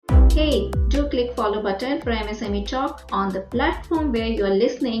Hey, do click follow button for MSME Talk on the platform where you are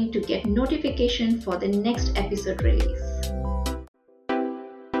listening to get notification for the next episode release.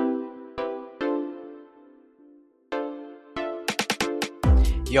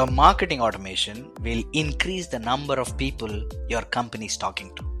 Your marketing automation will increase the number of people your company is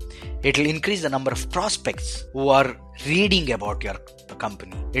talking to. It will increase the number of prospects who are reading about your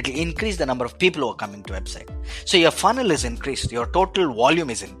company. It will increase the number of people who are coming to website. So your funnel is increased, your total volume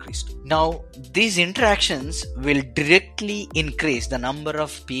is increased. Now, these interactions will directly increase the number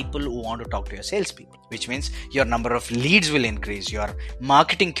of people who want to talk to your salespeople, which means your number of leads will increase, your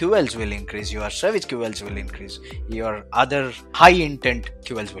marketing QLs will increase, your service QLs will increase, your other high intent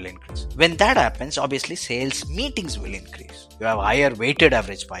QLs will increase. When that happens, obviously sales meetings will increase. You have higher weighted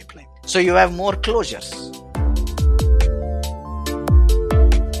average pipeline. So you have more closures.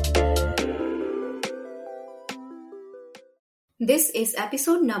 This is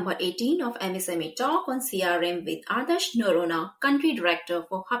episode number 18 of MSME Talk on CRM with Adarsh Norona, Country Director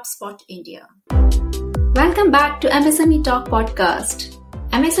for HubSpot India. Welcome back to MSME Talk Podcast.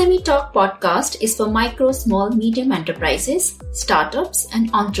 MSME Talk Podcast is for micro, small, medium enterprises, startups,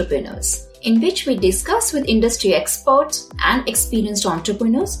 and entrepreneurs, in which we discuss with industry experts and experienced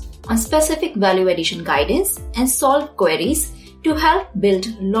entrepreneurs on specific value addition guidance and solve queries to help build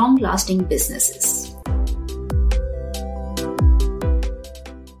long-lasting businesses.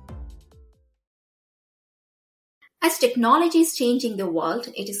 As technology is changing the world,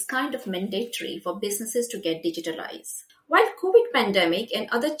 it is kind of mandatory for businesses to get digitalized. While COVID pandemic and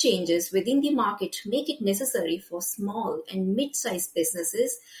other changes within the market make it necessary for small and mid-sized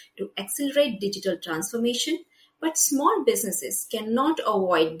businesses to accelerate digital transformation, but small businesses cannot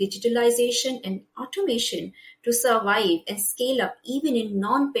avoid digitalization and automation to survive and scale up even in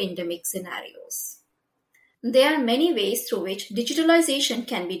non-pandemic scenarios. There are many ways through which digitalization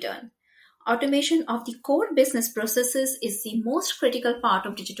can be done. Automation of the core business processes is the most critical part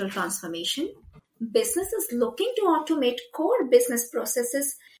of digital transformation. Businesses looking to automate core business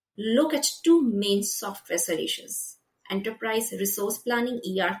processes look at two main software solutions: Enterprise Resource Planning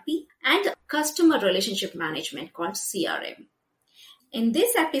 (ERP) and Customer Relationship Management called CRM. In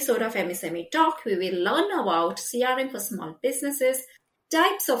this episode of MSME Talk, we will learn about CRM for small businesses,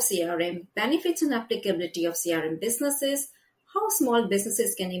 types of CRM, benefits and applicability of CRM businesses, how small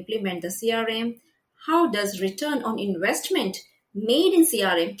businesses can implement the CRM, how does return on investment made in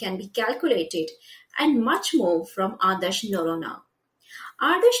CRM can be calculated, and much more from Adarsh Norona.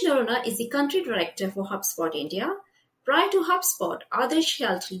 Adarsh Norona is the Country Director for HubSpot India. Prior to HubSpot, Adarsh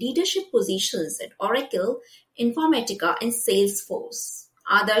held leadership positions at Oracle, Informatica, and Salesforce.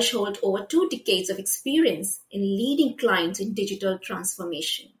 Adarsh holds over 2 decades of experience in leading clients in digital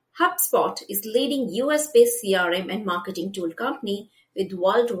transformation. HubSpot is leading US-based CRM and marketing tool company with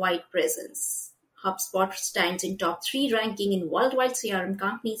worldwide presence. HubSpot stands in top 3 ranking in worldwide CRM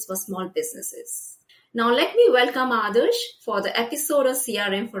companies for small businesses. Now let me welcome Adarsh for the episode of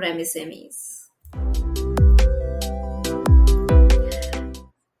CRM for MSMEs.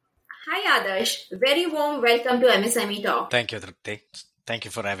 Hi Adarsh, very warm welcome to MSME Talk. Thank you, Tripti. Thank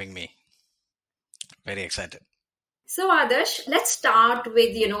you for having me. Very excited. So Adarsh, let's start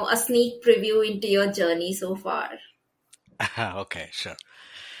with, a sneak preview into your journey so far. Okay, sure.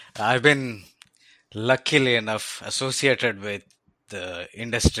 I've been luckily enough associated with the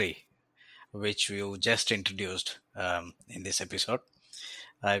industry which you just introduced in this episode.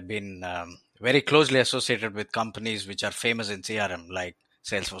 I've been very closely associated with companies which are famous in CRM like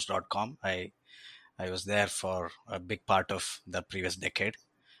Salesforce.com. I was there for a big part of the previous decade,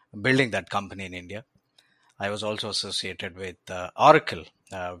 building that company in India. I was also associated with Oracle,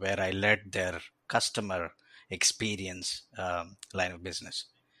 where I led their customer experience line of business.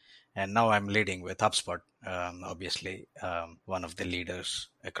 And now I'm leading with HubSpot, obviously one of the leaders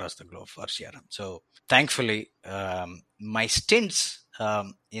across the globe for CRM. So thankfully, my stints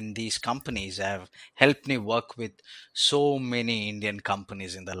in these companies have helped me work with so many Indian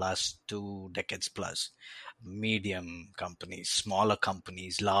companies in the last 2 decades plus. Medium companies, smaller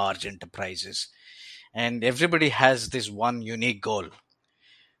companies, large enterprises. And everybody has this one unique goal: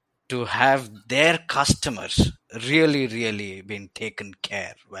 to have their customers really, really been taken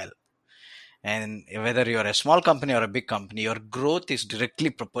care well. And whether you're a small company or a big company, your growth is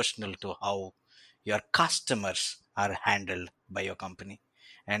directly proportional to how your customers are handled by your company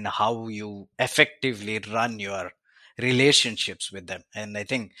and how you effectively run your relationships with them. And I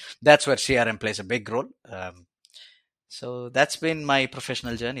think that's where CRM plays a big role. So that's been my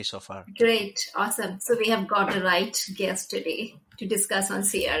professional journey so far. Great. Awesome. So we have got the right guest today to discuss on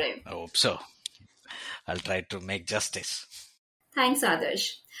CRM. I hope so. I'll try to make justice. Thanks,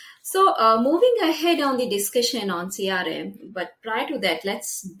 Adarsh. Moving ahead on the discussion on CRM, but prior to that,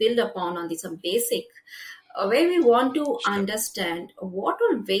 let's build upon on the some basic where we want to Sure. understand what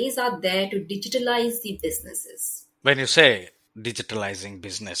all ways are there to digitalize the businesses. When you say digitalizing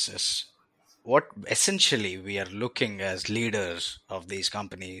businesses, what essentially we are looking as leaders of these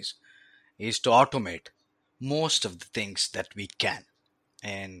companies is to automate most of the things that we can.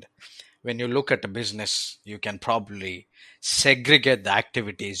 And when you look at a business, you can probably segregate the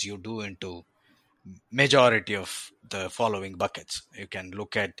activities you do into majority of the following buckets. You can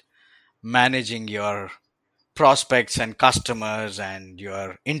look at managing your prospects and customers and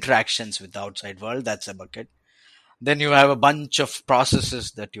your interactions with the outside world. That's a bucket. Then you have a bunch of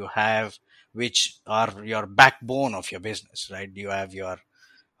processes that you have, which are your backbone of your business, right? You have your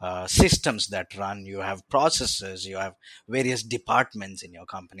systems that run, you have processes, you have various departments in your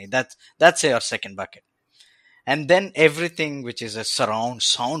company. That's your second bucket. And then everything which is a surround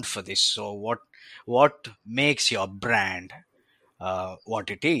sound for this. So what makes your brand what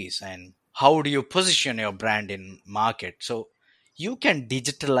it is, and how do you position your brand in market? So you can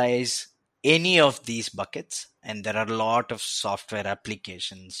digitalize any of these buckets, and there are a lot of software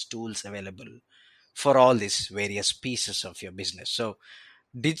applications tools available for all these various pieces of your business. So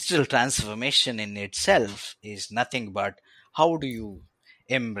digital transformation in itself is nothing but how do you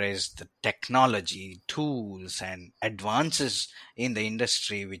embrace the technology tools and advances in the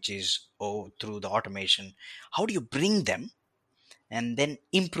industry, which is through the automation. How do you bring them and then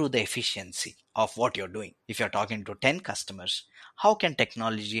improve the efficiency of what you're doing? If you're talking to 10 customers, how can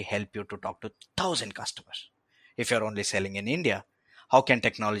technology help you to talk to 1,000 customers? If you're only selling in India, how can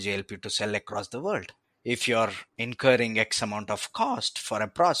technology help you to sell across the world? If you're incurring X amount of cost for a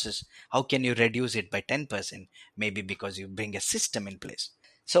process, how can you reduce it by 10%? Maybe because you bring a system in place.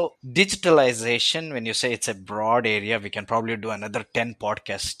 So digitalization, when you say it's a broad area, we can probably do another 10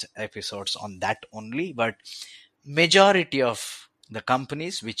 podcast episodes on that only. But majority of the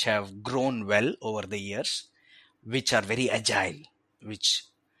companies which have grown well over the years, which are very agile, which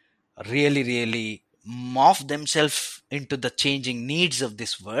really morph themselves into the changing needs of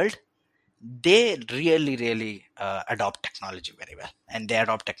this world, they really adopt technology very well, and they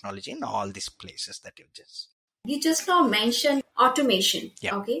adopt technology in all these places that you just. You just now mentioned automation.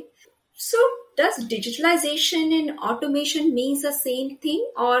 Yeah. Okay. So does digitalization and automation means the same thing,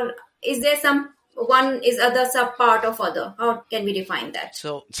 or is there some one is other sub part of other? How can we define that?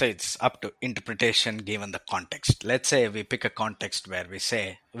 So it's up to interpretation given the context. Let's say we pick a context where we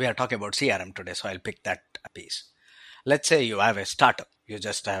say we are talking about CRM today, so I'll pick that piece. Let's say you have a startup. You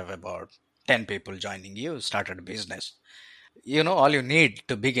just have about 10 people joining you, started a business. All you need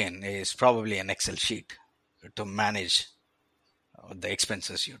to begin is probably an Excel sheet to manage the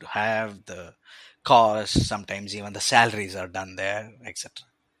expenses you have, the costs, sometimes even the salaries are done there, etc.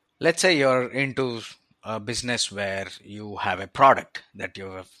 Let's say you're into a business where you have a product that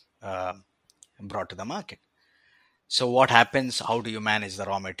you have uh, brought to the market. So what happens? How do you manage the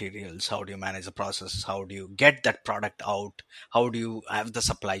raw materials? How do you manage the process? How do you get that product out? How do you have the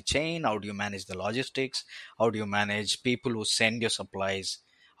supply chain? How do you manage the logistics? How do you manage people who send your supplies?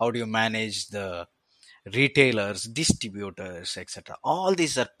 How do you manage the retailers, distributors, etc.? All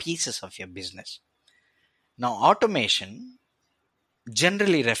these are pieces of your business. Now, automation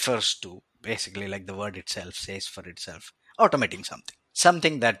generally refers to, basically, like the word itself says for itself, automating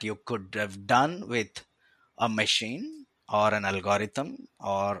something that you could have done with a machine or an algorithm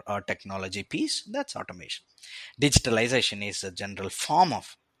or a technology piece. That's automation. Digitalization is a general form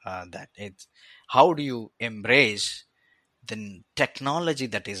of that. It's how do you embrace the technology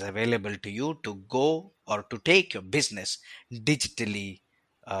that is available to you to go or to take your business digitally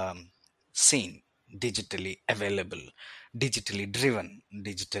um, seen, digitally available, digitally driven,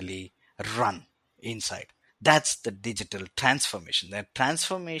 digitally run inside. That's the digital transformation. That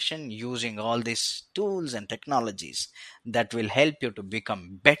transformation using all these tools and technologies that will help you to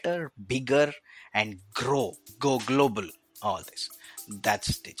become better, bigger, and grow, go global. All this.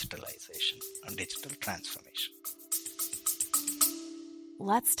 That's digitalization and digital transformation.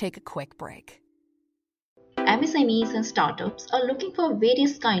 Let's take a quick break. MSMEs and startups are looking for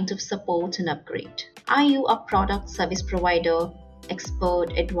various kinds of support and upgrade. Are you a product service provider,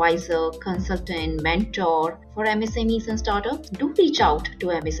 expert, advisor, consultant, mentor for MSMEs and startups? Do reach out to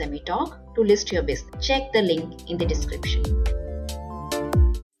MSME Talk to list your business. Check the link in the description.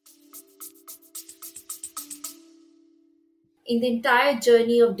 In the entire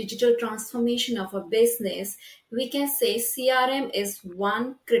journey of digital transformation of a business, we can say CRM is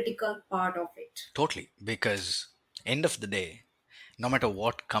one critical part of it. Totally, because end of the day, no matter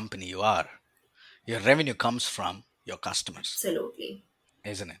what company you are, your revenue comes from your customers, Absolutely.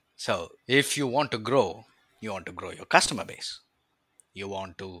 isn't it? So if you want to grow, you want to grow your customer base. You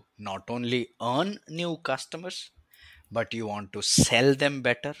want to not only earn new customers, but you want to sell them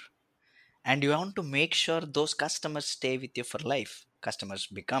better, and you want to make sure those customers stay with you for life. Customers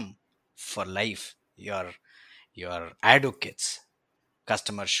become for life your advocates.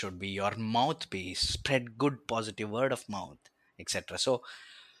 Customers should be your mouthpiece, spread good positive word of mouth, etc. So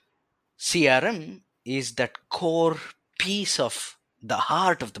CRM is that core piece of the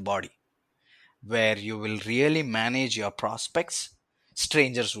heart of the body, where you will really manage your prospects,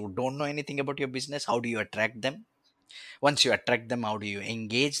 strangers who don't know anything about your business. How do you attract them? Once you attract them, how do you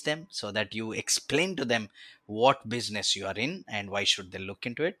engage them so that you explain to them what business you are in and why should they look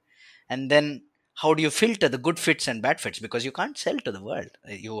into it? And then how do you filter the good fits and bad fits? Because you can't sell to the world.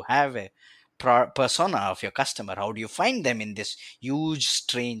 You have a persona of your customer. How do you find them in this huge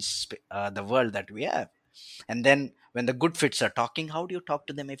strange the world that we have? And then when the good fits are talking, how do you talk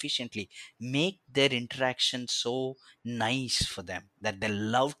to them efficiently, make their interaction so nice for them that they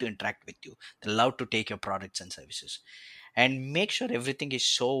love to interact with you, they love to take your products and services, and make sure everything is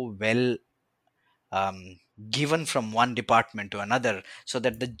so well um, given from one department to another, so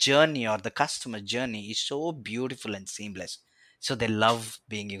that the journey or the customer journey is so beautiful and seamless. So they love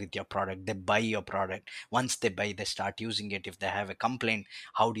being with your product, they buy your product. Once they buy, they start using it. If they have a complaint,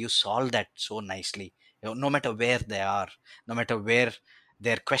 how do you solve that so nicely? No matter where they are, no matter where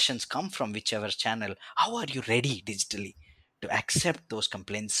their questions come from, whichever channel, how are you ready digitally to accept those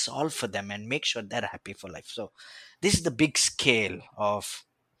complaints, solve for them, and make sure they're happy for life? So this is the big scale of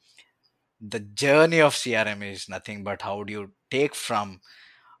the journey of CRM. Is nothing but how do you take from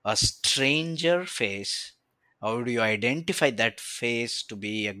a stranger face, how do you identify that face to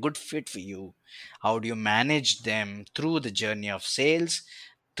be a good fit for you, how do you manage them through the journey of sales,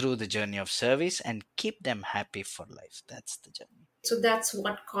 through the journey of service, and keep them happy for life. That's the journey. So that's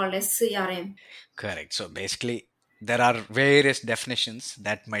what called as CRM. Correct. So basically, there are various definitions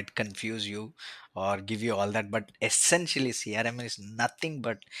that might confuse you or give you all that, but essentially, CRM is nothing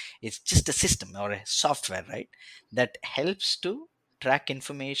but it's just a system or a software, right? That helps to track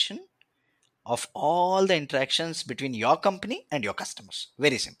information of all the interactions between your company and your customers.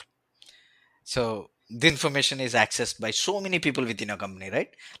 Very simple. So this information is accessed by so many people within your company,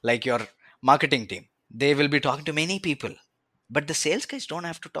 right? Like your marketing team, they will be talking to many people, but the sales guys don't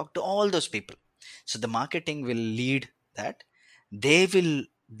have to talk to all those people. So the marketing will lead that. They will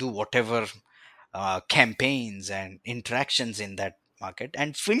do whatever campaigns and interactions in that market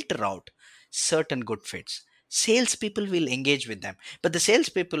and filter out certain good fits. Salespeople will engage with them, but the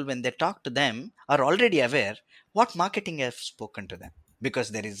salespeople, when they talk to them, are already aware what marketing has spoken to them,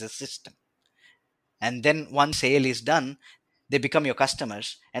 because there is a system. And then once sale is done, they become your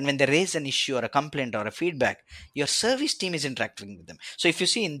customers, and when they raise an issue or a complaint or a feedback, your service team is interacting with them. So if you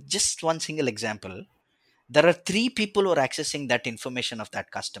see in just one single example, there are three people who are accessing that information of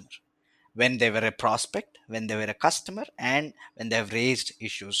that customer: when they were a prospect, when they were a customer, and when they have raised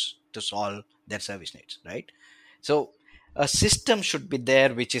issues to solve their service needs, right? So a system should be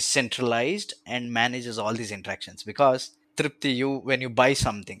there which is centralized and manages all these interactions. Because Tripti, you, when you buy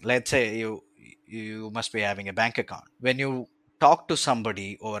something, let's say you must be having a bank account. When you talk to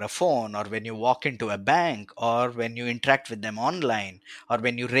somebody over a phone, or when you walk into a bank, or when you interact with them online, or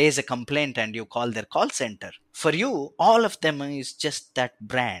when you raise a complaint and you call their call center, for you all of them is just that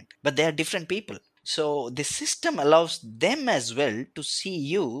brand, but they are different people. So the system allows them as well to see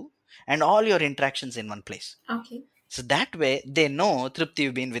you and all your interactions in one place. Okay. So that way they know, Tripti,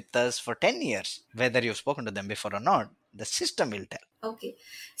 you've been with us for 10 years. Whether you've spoken to them before or not, the system will tell. Okay.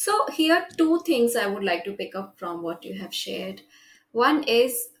 So here two things I would like to pick up from what you have shared. One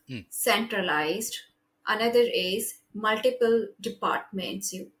is Mm, centralized, another is multiple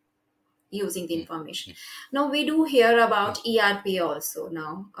departments using the mm, information. mm, Now we do hear mm. about ERP also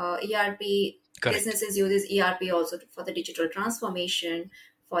now. ERP Correct. businesses uses ERP also for the digital transformation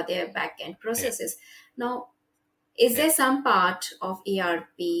for their back end Yeah. processes. Now, is Yeah. there some part of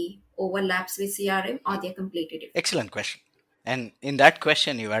ERP overlaps with CRM Mm. or they're completely different? Excellent question. And in that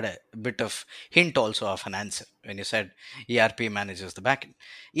question, you had a bit of hint also of an answer when you said ERP manages the backend.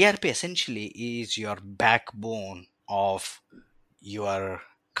 ERP essentially is your backbone of your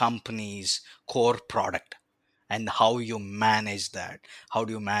company's core product, and how you manage that. How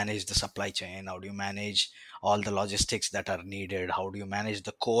do you manage the supply chain? How do you manage all the logistics that are needed? How do you manage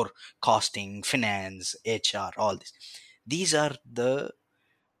the core costing, finance, HR, all this? These are the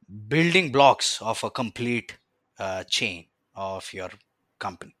building blocks of a complete chain of your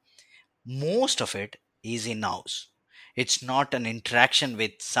company. Most of it is in house. It's not an interaction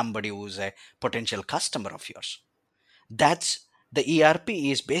with somebody who's a potential customer of yours. That's The ERP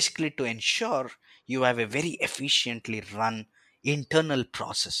is basically to ensure you have a very efficiently run internal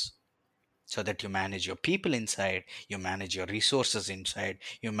process, so that you manage your people inside, you manage your resources inside,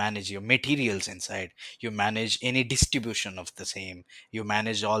 you manage your materials inside, you manage any distribution of the same, you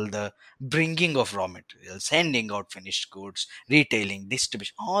manage all the bringing of raw materials, sending out finished goods, retailing,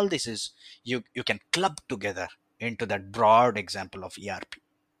 distribution. All this is, you can club together into that broad example of ERP.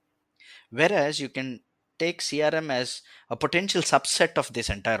 Whereas you can take CRM as a potential subset of this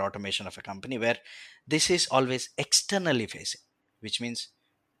entire automation of a company, where this is always externally facing, which means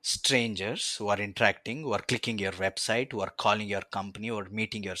strangers who are interacting, who are clicking your website, who are calling your company, or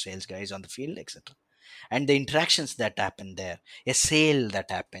meeting your sales guys on the field, etc. And the interactions that happen there, a sale that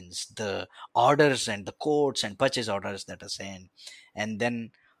happens, the orders and the quotes and purchase orders that are sent, and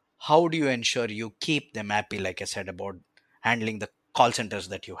then how do you ensure you keep them happy, like I said about handling the call centers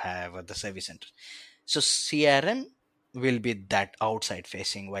that you have or the service centers. So CRM will be that outside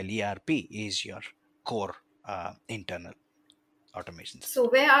facing, while ERP is your core internal automation system. So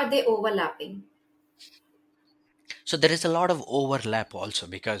where are they overlapping? So there is a lot of overlap also,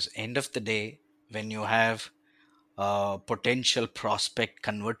 because end of the day, when you have a potential prospect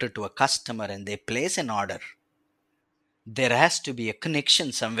converted to a customer and they place an order, there has to be a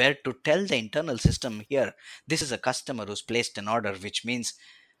connection somewhere to tell the internal system, here, this is a customer who's placed an order, which means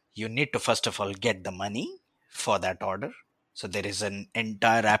you need to first of all get the money for that order. So there is an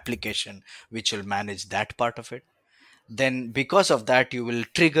entire application which will manage that part of it. Then because of that, you will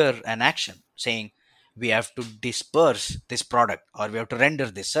trigger an action saying, we have to disperse this product, or we have to render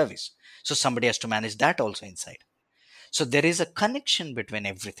this service. So somebody has to manage that also inside. So there is a connection between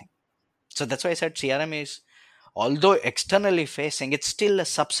everything. So that's why I said CRM is, although externally facing, it's still a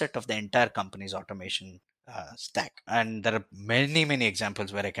subset of the entire company's automation stack. And there are many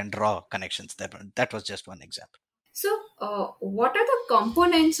examples where I can draw connections. That was just one example. So, what are the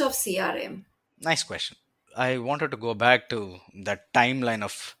components of CRM? Nice question. I wanted to go back to that timeline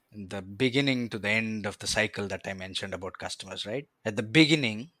of the beginning to the end of the cycle that I mentioned about customers, right? At the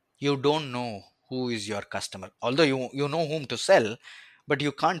beginning, you don't know who is your customer. Although you know whom to sell, but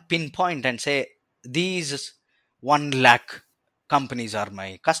you can't pinpoint and say, these 1 lakh companies are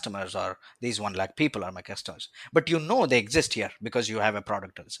my customers, or these 1 lakh people are my customers. But you know they exist here because you have a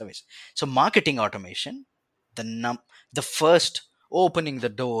product or a service. So marketing automation, the the first opening the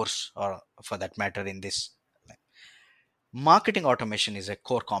doors, or for that matter in this, marketing automation is a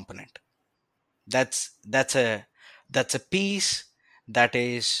core component. That's a piece that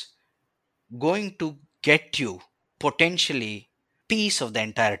is going to get you potentially piece of the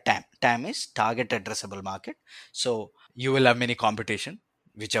entire TAM is target addressable market. So you will have many competition,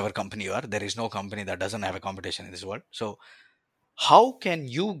 whichever company you are. There is no company that doesn't have a competition in this world. So how can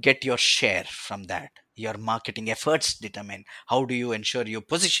you get your share from that? Your marketing efforts determine how do you ensure you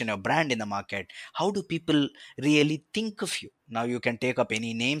position your brand in the market. How do people really think of you? Now you can take up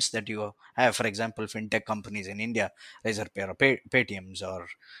any names that you have, for example, fintech companies in India, Razorpay or Paytms, or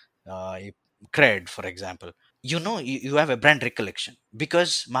uh, Cred, for example. You have a brand recollection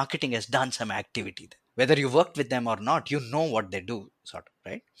because marketing has done some activity there. Whether you worked with them or not, you know what they do, sort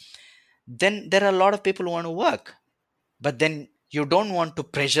of, right? Then there are a lot of people who want to work, but then you don't want to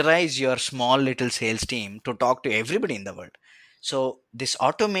pressurize your small little sales team to talk to everybody in the world. So this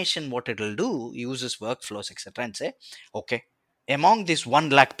automation, what it'll do, uses workflows, etc., and say, okay, among these 1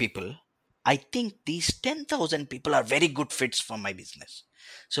 lakh people, I think these 10,000 people are very good fits for my business.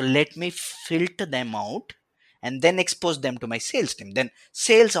 So let me filter them out and then expose them to my sales team. Then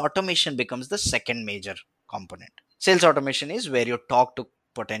sales automation becomes the second major component. Sales automation is where you talk to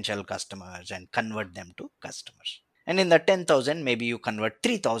potential customers and convert them to customers. And in the 10,000, maybe you convert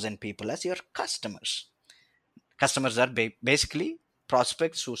 3,000 people as your customers. Customers are basically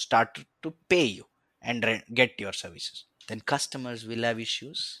prospects who start to pay you and get your services. Then customers will have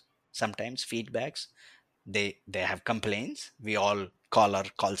issues, sometimes feedbacks. They have complaints. We all call our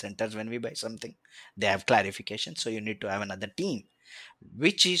call centers when we buy something. They have clarification. So you need to have another team,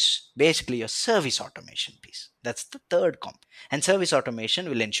 which is basically your service automation piece. That's the third comp. And service automation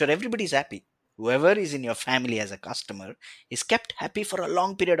will ensure everybody is happy. Whoever is in your family as a customer is kept happy for a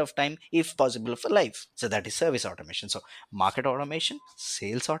long period of time, if possible, for life. So that is service automation. So market automation,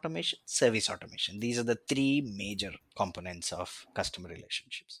 sales automation, service automation. These are the three major components of customer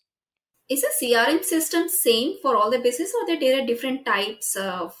relationships. Is a CRM system same for all the business, or there are different types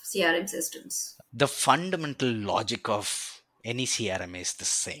of CRM systems? The fundamental logic of any CRM is the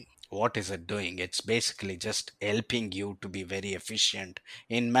same. What is it doing? It's basically just helping you to be very efficient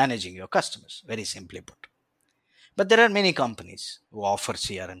in managing your customers, very simply put. But there are many companies who offer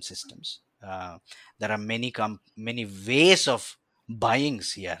CRM systems. There are many ways of buying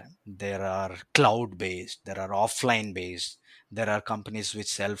CRM. There are cloud based, there are offline based, there are companies which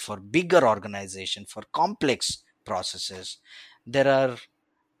sell for bigger organization for complex processes. There are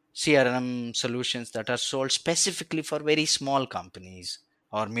CRM solutions that are sold specifically for very small companies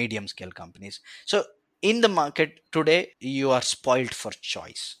or medium scale companies. So in the market today, you are spoiled for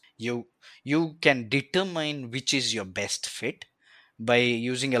choice. You can determine which is your best fit by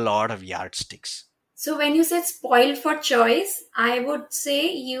using a lot of yardsticks. So when you said spoiled for choice, I would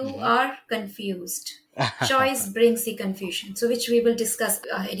say you Mhm. are confused. Choice brings the confusion. So which we will discuss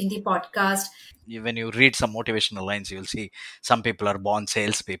in the podcast. When you read some motivational lines, you'll see some people are born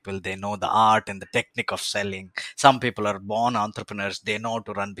salespeople. They know the art and the technique of selling. Some people are born entrepreneurs. They know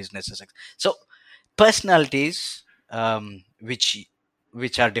to run businesses. So personalities,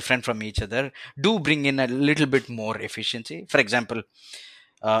 which are different from each other, do bring in a little bit more efficiency. For example,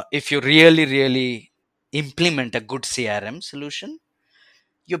 if you really implement a good CRM solution,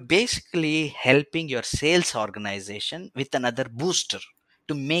 you're basically helping your sales organization with another booster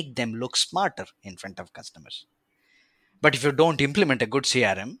to make them look smarter in front of customers. But if you don't implement a good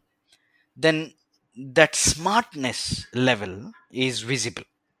CRM, then that smartness level is visible.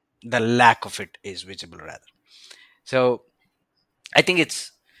 The lack of it is visible, rather. So I think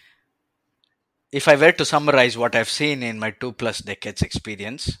it's, if I were to summarize what I've seen in my 2+ decades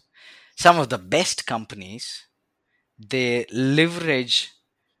experience, some of the best companies, they leverage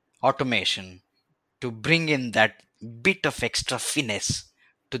automation to bring in that bit of extra finesse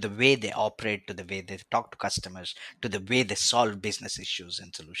to the way they operate, to the way they talk to customers, to the way they solve business issues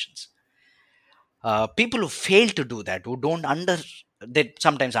and solutions. People who fail to do that, who don't they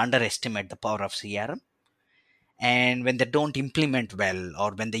sometimes underestimate the power of CRM. And when they don't implement well,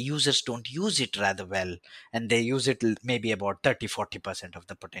 or when the users don't use it rather well, and they use it maybe about 30-40% of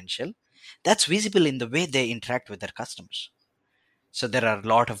the potential, that's visible in the way they interact with their customers. So there are a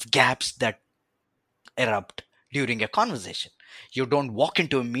lot of gaps that erupt during a conversation. You don't walk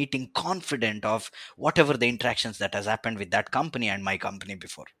into a meeting confident of whatever the interactions that has happened with that company and my company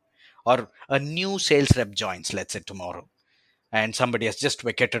before. Or a new sales rep joins, let's say tomorrow, and somebody has just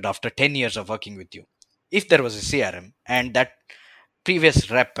vacated after 10 years of working with you. If there was a CRM and that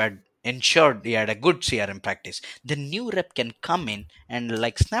previous rep had ensured he had a good CRM practice, the new rep can come in and,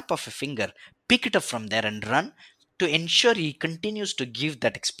 like snap of a finger, pick it up from there and run to ensure he continues to give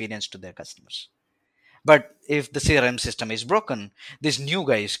that experience to their customers. But if the CRM system is broken, this new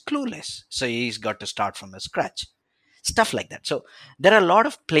guy is clueless. So he's got to start from a scratch. Stuff like that. So there are a lot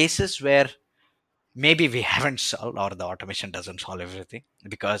of places where maybe we haven't solved, or the automation doesn't solve everything,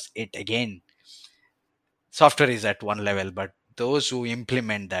 because it, again, software is at one level, but those who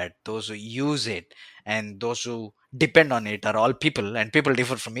implement that, those who use it, and those who depend on it are all people, and people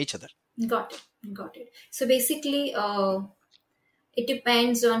differ from each other. Got it. Got it. So basically, it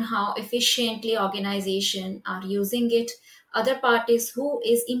depends on how efficiently organization are using it. Other part is who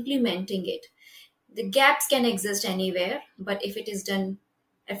is implementing it. The gaps can exist anywhere, but if it is done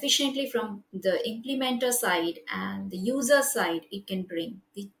efficiently from the implementer side and the user side, it can bring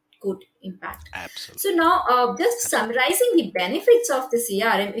the good impact. So Absolutely. now, just Absolutely. summarizing the benefits of the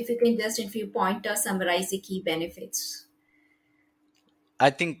CRM, if you can just in few pointers summarize the key benefits.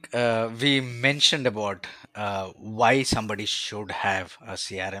 I think we mentioned about why somebody should have a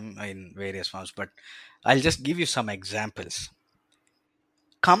CRM in various forms, but I'll just give you some examples.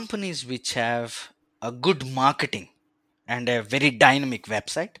 Companies which have a good marketing and a very dynamic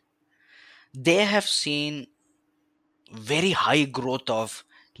website, they have seen very high growth of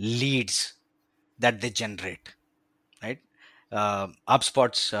leads that they generate, right?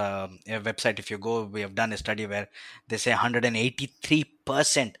 HubSpot's website, if you go, we have done a study where they say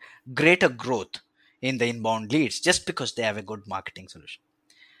 183% greater growth in the inbound leads just because they have a good marketing solution.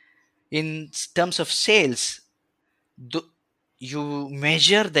 In terms of sales, th- you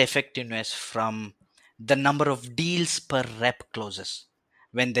measure the effectiveness from the number of deals per rep closes.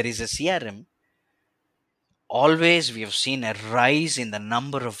 When there is a CRM, always we have seen a rise in the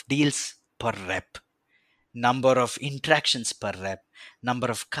number of deals per rep, number of interactions per rep, number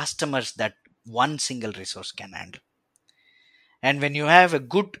of customers that one single resource can handle. And when you have a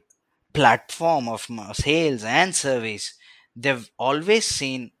good platform of sales and service, they've always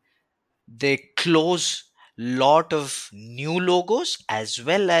seen they close lot of new logos as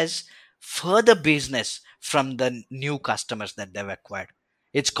well as further business from the new customers that they've acquired.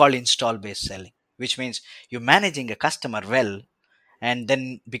 It's called install based selling, which means you're managing a customer well, and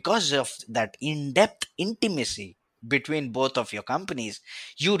then because of that in-depth intimacy between both of your companies,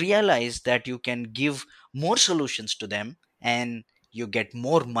 you realize that you can give more solutions to them, and you get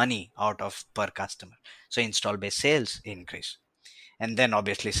more money out of per customer. So install based sales increase. And then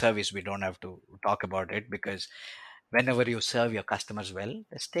obviously service, we don't have to talk about it, because whenever you serve your customers well,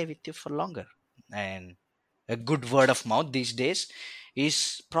 they stay with you for longer. And a good word of mouth these days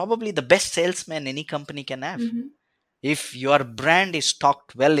is probably the best salesman any company can have. Mm-hmm. If your brand is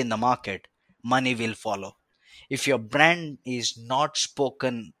talked well in the market, money will follow. If your brand is not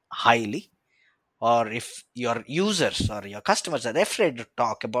spoken highly, or if your users or your customers are afraid to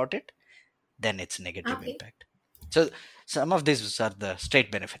talk about it, then it's negative Okay. impact. So some of these are the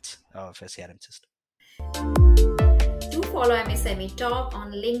straight benefits of a CRM system. Do follow MSME Talk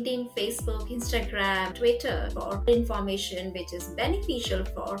on LinkedIn, Facebook, Instagram, Twitter for information which is beneficial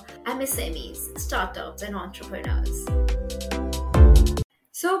for MSMEs, startups, and entrepreneurs.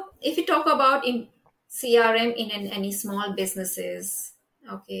 So, if you talk about in CRM in any small businesses,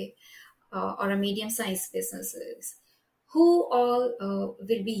 okay, or a medium-sized businesses, who all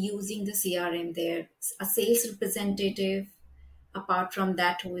will be using the CRM there? A sales representative, apart from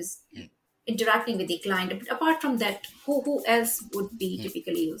that, who is Mm, interacting with the client. But apart from that, who else would be mm.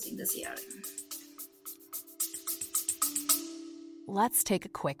 typically using the CRM? Let's take a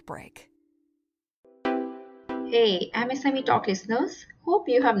quick break. Hey, MSME Talk listeners, hope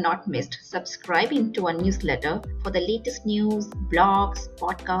you have not missed subscribing to our newsletter for the latest news, blogs,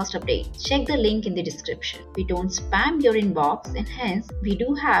 podcast updates. Check the link in the description. We don't spam your inbox, and hence we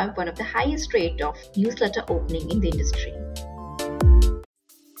do have one of the highest rate of newsletter opening in the industry.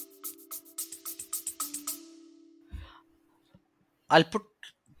 I'll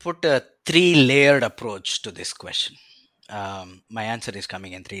put a three layered approach to this question. My answer is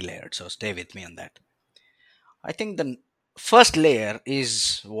coming in three layered, so stay with me on that. I think the first layer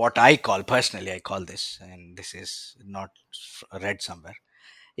is what I call, personally, I call this, and this is not read somewhere.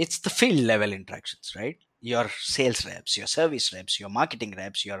 It's the field level interactions, right? Your sales reps, your service reps, your marketing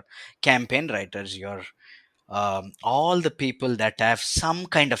reps, your campaign writers, your all the people that have some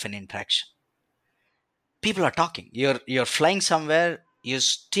kind of an interaction. People are talking. You're flying somewhere. You're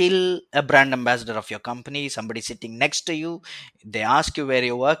still a brand ambassador of your company. Somebody sitting next to you, they ask you where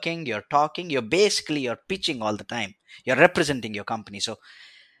you're working. You're talking. You're pitching all the time. You're representing your company. So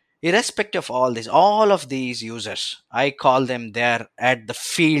irrespective of all this, all of these users, I call them, they're at the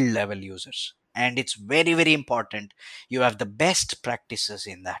field level users, and it's very very important you have the best practices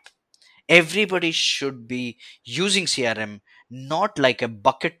in that. Everybody should be using CRM not like a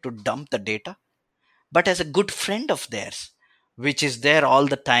bucket to dump the data, but as a good friend of theirs, which is there all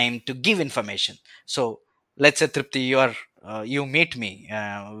the time to give information. So let's say, Tripti, you meet me,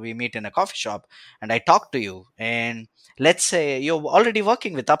 we meet in a coffee shop, and I talk to you, and let's say you're already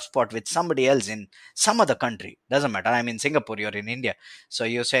working with HubSpot with somebody else in some other country. Doesn't matter. I'm in Singapore, you're in India. So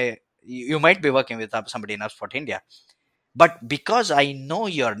you say you might be working with somebody in HubSpot India, but because I know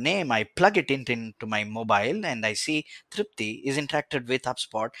your name, I plug it into my mobile and I see Tripti is interacted with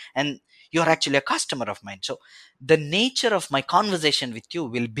HubSpot, and you're actually a customer of mine. So the nature of my conversation with you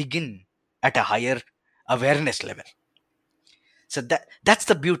will begin at a higher awareness level. So that's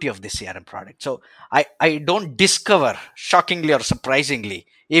the beauty of this CRM product. So I don't discover, shockingly or surprisingly,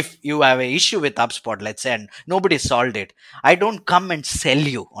 if you have an issue with HubSpot, let's say, and nobody solved it, I don't come and sell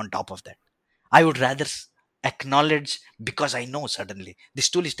you on top of that. I would rather acknowledge, because I know suddenly this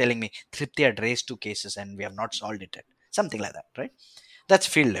tool is telling me Tripti had raised two cases and we have not solved it yet. Something like that, right? That's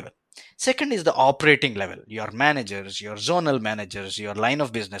field level. Second is the operating level. Your managers, your zonal managers, your line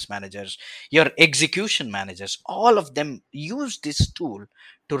of business managers, your execution managers, all of them use this tool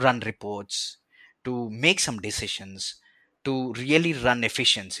to run reports, to make some decisions, to really run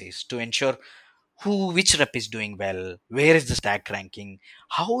efficiencies, to ensure which rep is doing well, where is the stack ranking,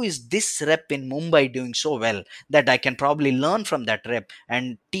 how is this rep in Mumbai doing so well that I can probably learn from that rep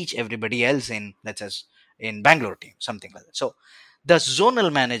and teach everybody else in, let's say, in Bangalore team, something like that. So the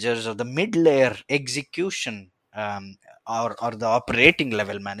zonal managers or the mid layer execution, or the operating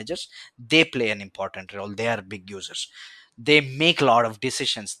level managers, they play an important role. They are big users. They make a lot of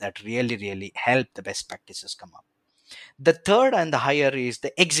decisions that really really help the best practices come up. The third and the higher is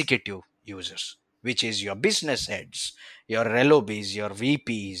the executive users, which is your business heads, your LOBs, your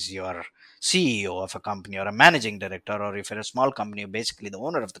VPs, your CEO of a company, or a managing director, or if you're a small company, you're basically the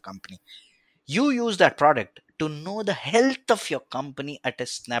owner of the company. You use that product to know the health of your company at a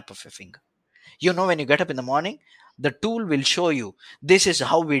snap of a finger. When you get up in the morning, the tool will show you, this is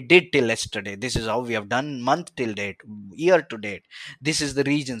how we did till yesterday, this is how we have done month till date, year to date, this is the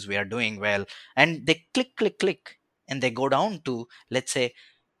regions we are doing well. And they click click click, and they go down to, let's say,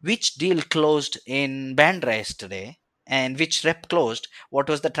 which deal closed in Bandra yesterday, and which rep closed, what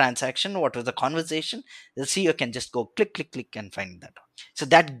was the transaction, what was the conversation. The CEO can just go click click click and find that out. So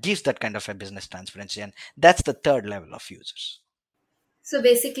that gives that kind of a business transparency, and that's the third level of users. So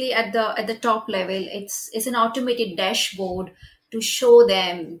basically, at the top level, it's an automated dashboard to show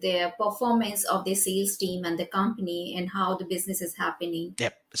them the performance of their sales team and the company and how the business is happening.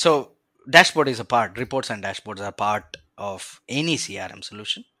 Yep. So dashboard is a part. Reports and dashboards are part of any CRM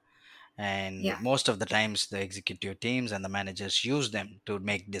solution, and Yeah, most of the times the executive teams and the managers use them to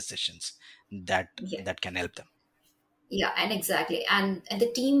make decisions that yeah. that can help them. Yeah, and exactly. And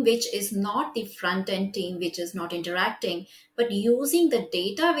the team which is not the front end team, which is not interacting, but using the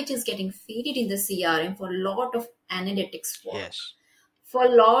data which is getting fed in the CRM for a lot of analytics work, Yes. for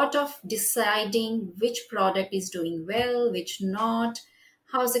a lot of deciding which product is doing well, which not,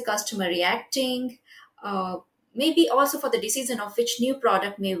 how's the customer reacting, uh, maybe also for the decision of which new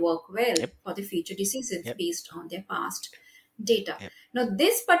product may work well Yep. for the future decisions Yep. based on their past data. Yep. Now,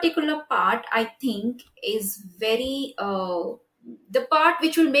 this particular part, I think, is very the part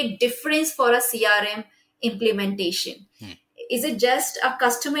which will make difference for a CRM implementation. Hmm. Is it just a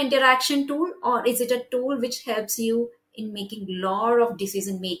customer interaction tool, or is it a tool which helps you in making lot of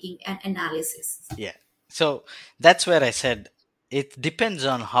decision making and analysis? Yeah. So that's where I said it depends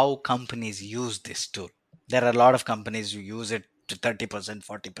on how companies use this tool. There are a lot of companies who use it to 30%,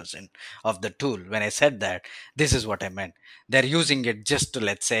 40% of the tool. When I said that, this is what I meant. They're using it just to,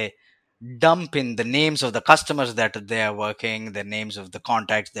 let's say, dump in the names of the customers that they are working, the names of the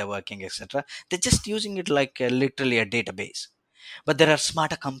contacts they're working, etc. They're just using it like literally a database. But there are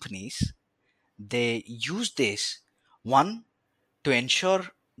smarter companies. They use this one to ensure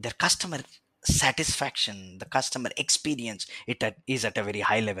their customer satisfaction, the customer experience is at a very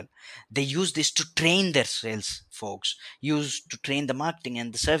high level. They use this to train their sales folks, use to train the marketing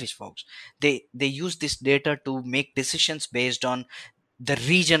and the service folks. They use this data to make decisions based on the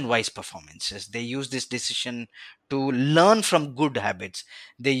region wise performances. They use this decision to learn from good habits.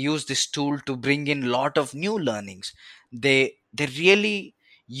 They use this tool to bring in lot of new learnings. They really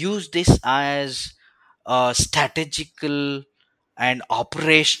use this as a strategical and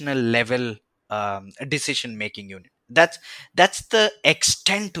operational level decision making unit. That's the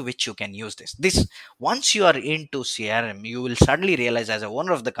extent to which you can use this. Once you are into CRM, you will suddenly realize as a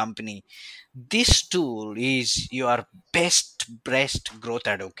owner of the company, this tool is your best growth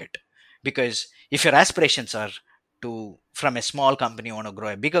advocate. Because if your aspirations are to, from a small company you want to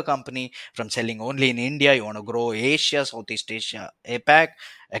grow a bigger company, from selling only in India you want to grow Asia, Southeast Asia, APAC,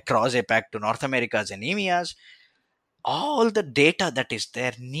 across APAC to North Americas and EMEAs, all the data that is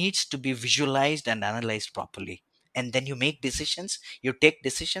there needs to be visualized and analyzed properly. And then you make decisions, you take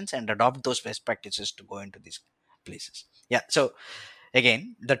decisions and adopt those best practices to go into these places. Yeah. So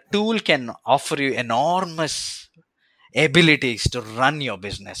again, the tool can offer you enormous abilities to run your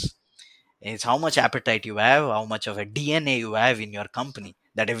business. It's how much appetite you have, how much of a DNA you have in your company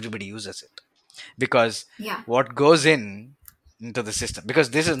that everybody uses it. Because Yeah. what goes in into the system, because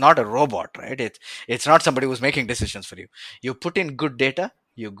this is not a robot, right? It's not somebody who's making decisions for you. You put in good data,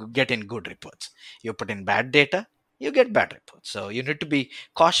 you get in good reports. You put in bad data, you get bad reports. So you need to be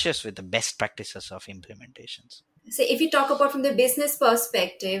cautious with the best practices of implementations. So if you talk about from the business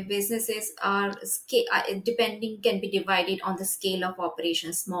perspective, businesses are depending, can be divided on the scale of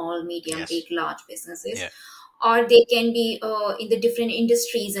operation: small, medium, big, Yes. large businesses, Yeah. or they can be in the different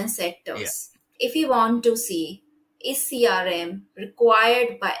industries and Yeah. sectors. If you want to see, is CRM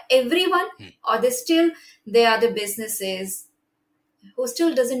required by everyone, Hmm. or they are the businesses who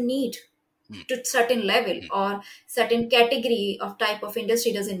still doesn't need Hmm. to certain level, Hmm. or certain category of type of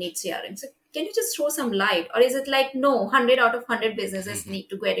industry doesn't need CRM. So can you just throw some light, or is it like no, 100 out of 100 businesses need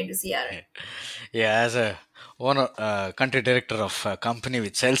to get into CRM? Yeah. Yeah, as a owner, country director of a company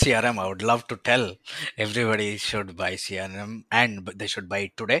which sells CRM, I would love to tell everybody should buy CRM and they should buy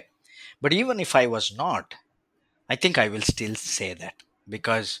it today. But even if I was not, I think I will still say that,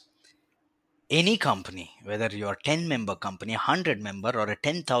 because any company, whether you're a 10 member company, a 100 member, or a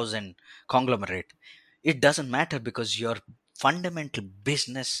 10,000 conglomerate, it doesn't matter, because your fundamental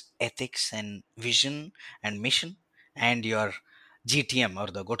business ethics and vision and mission and your GTM or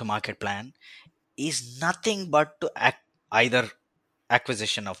the go to market plan is nothing but to either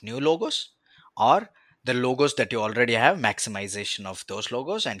acquisition of new logos, or the logos that you already have, maximization of those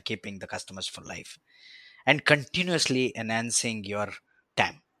logos and keeping the customers for life, and continuously enhancing your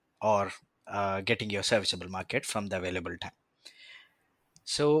TAM, or getting your serviceable market from the available TAM.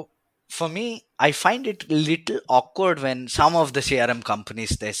 So for me, I find it little awkward when some of the CRM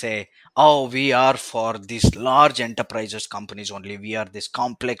companies, they say, "Oh, we are for these large enterprises companies only. We are this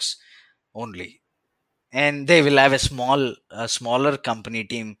complex only." And they will have a smaller company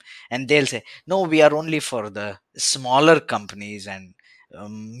team, and they'll say, "No, we are only for the smaller companies and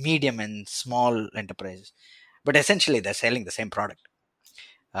medium and small enterprises." But essentially they're selling the same product.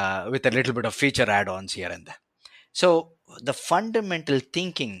 with a little bit of feature add-ons here and there. So the fundamental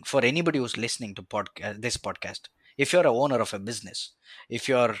thinking for anybody who's listening to this podcast, if you're a owner of a business, if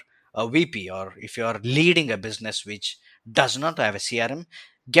you're a VP, or if you're leading a business which does not have a CRM,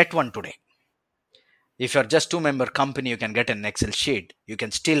 get one today. If you're just two-member company, you can get an Excel sheet. You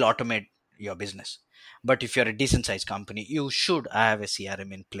can still automate your business. But if you're a decent sized company, you should have a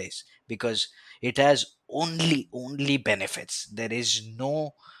CRM in place, because it has only benefits. There is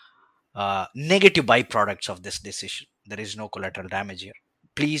no negative byproducts of this decision. There is no collateral damage here.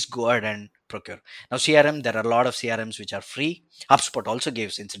 Please go ahead and procure. Now, CRM, there are a lot of CRMs which are free. HubSpot also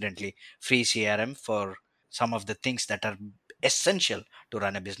gives, incidentally, free CRM for some of the things that are essential to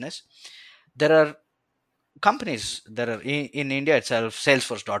run a business. There are companies that are in India itself,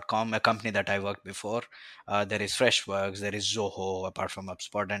 Salesforce.com, a company that I worked before. There is Freshworks, there is Zoho, apart from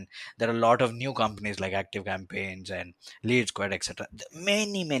HubSpot, and there are a lot of new companies like Active Campaigns and Lead Squad, etc.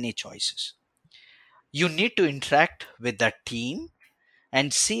 Many choices. You need to interact with that team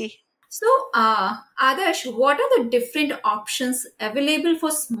and see. So, Adarsh, what are the different options available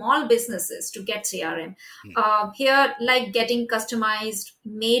for small businesses to get CRM? Hmm, Here, like getting customized,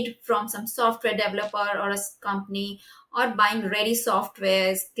 made from some software developer or a company, or buying ready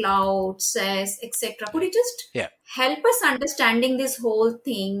softwares, cloud, SaaS, etc. Could yeah, you just yeah. help us understanding this whole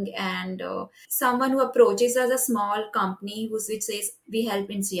thing? And someone who approaches as a small company which says we help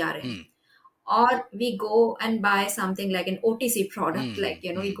in CRM, Hmm, or we go and buy something like an OTC product, hmm, like we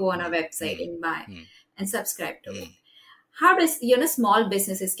hmm, go on a hmm, website hmm, and buy hmm, and subscribe to hmm. it. How does small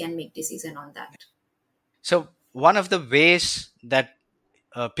businesses can make decision on that? So one of the ways that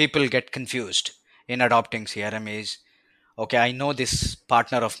people get confused in adopting CRM is, okay, I know this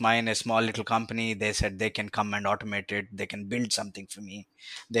partner of mine, a small little company, they said they can come and automate it, they can build something for me,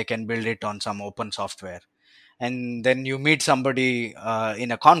 they can build it on some open software. And then you meet somebody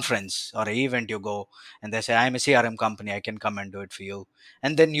in a conference or an event, you go and they say, I'm a CRM company, I can come and do it for you.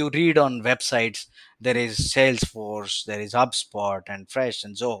 And then you read on websites, there is Salesforce, there is HubSpot and Fresh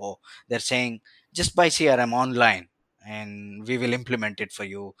and Zoho, they're saying just buy CRM online and we will implement it for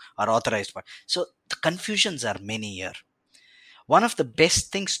you, or authorized part. So the confusions are many here. One of the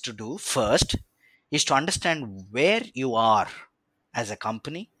best things to do first is to understand where you are as a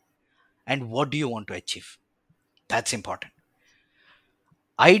company and what do you want to achieve. That's important.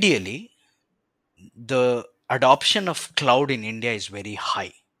 Ideally, the adoption of cloud in India is very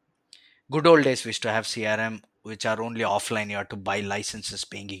high. Good old days, we used to have CRM, which are only offline. You have to buy licenses,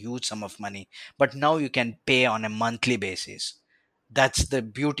 paying a huge sum of money. But now you can pay on a monthly basis. That's the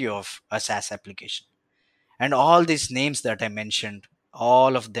beauty of a SaaS application. And all these names that I mentioned,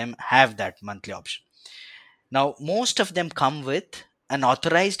 all of them have that monthly option. Now, most of them come with an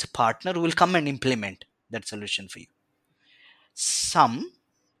authorized partner who will come and implement that solution for you. Some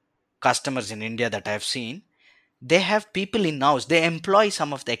customers in India that I've seen, they have people in house. They employ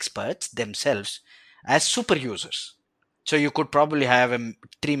some of the experts themselves as super users. So you could probably have a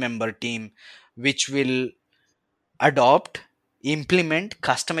three-member team which will adopt, implement,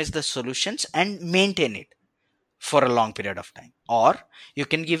 customize the solutions, and maintain it for a long period of time. Or you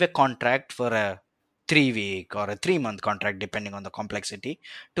can give a contract for a 3 week or a 3 month contract, depending on the complexity,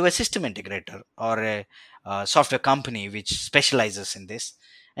 to a system integrator or a software company which specializes in this,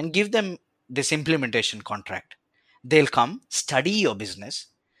 and give them this implementation contract. They'll come, study your business,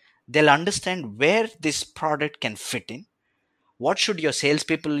 they'll understand where this product can fit in. What should your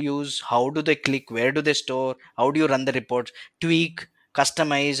salespeople use? How do they click? Where do they store? How do you run the reports? Tweak,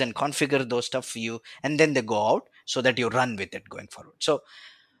 customize, and configure those stuff for you, and then they go out so that you run with it going forward. So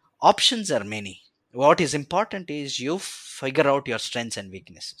options are many. What is important is you figure out your strengths and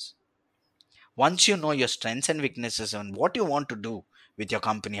weaknesses. Once you know your strengths and weaknesses and what you want to do with your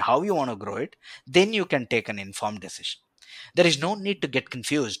company, how you want to grow it, then you can take an informed decision. There is no need to get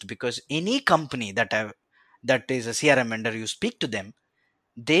confused, because any company that is a CRM vendor, you speak to them,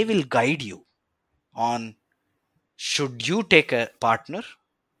 they will guide you on, should you take a partner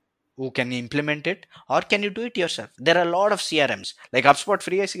who can implement it, or can you do it yourself. There are a lot of CRMs like HubSpot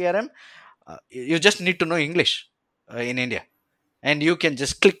free CRM. You just need to know English in India, and you can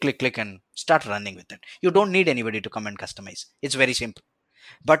just click and start running with it. You don't need anybody to come and customize. It's very simple.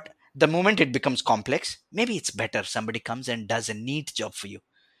 But the moment it becomes complex, maybe it's better somebody comes and does a neat job for you,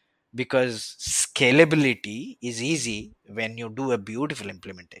 because scalability is easy when you do a beautiful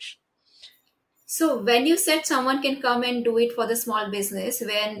implementation. So when you said someone can come and do it for the small business,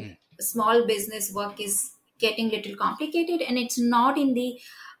 when Mm, small business work is getting little complicated and it's not in the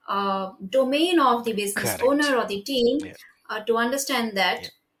domain of the business correct. owner or the team Yeah, to understand yeah.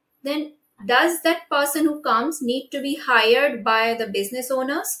 that, then does that person who comes need to be hired by the business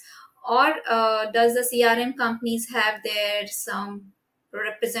owners, or does the CRM companies have their some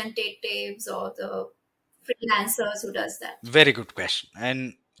representatives or the freelancers who does that? Very good question.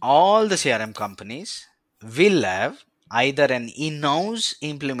 And all the CRM companies will have either an in-house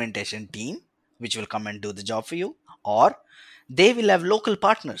implementation team which will come and do the job for you, or they will have local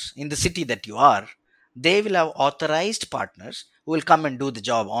partners in the city that you are. They will have authorized partners who will come and do the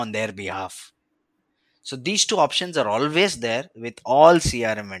job on their behalf. So these two options are always there with all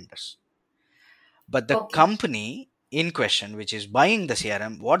CRM vendors. But the Okay. company in question, which is buying the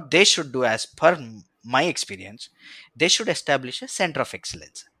CRM, what they should do, as per my experience, they should establish a center of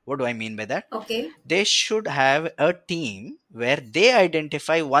excellence. What do I mean by that? Okay. They should have a team where they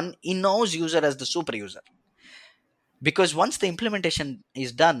identify one in-house user as the super user. Because once the implementation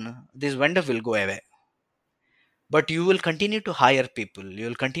is done, this vendor will go away. But you will continue to hire people, you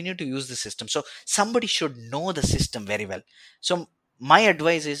will continue to use the system. So somebody should know the system very well. So my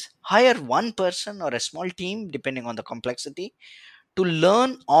advice is hire one person or a small team, depending on the complexity, to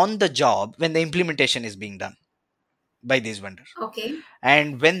learn on the job when the implementation is being done by these vendors. Okay.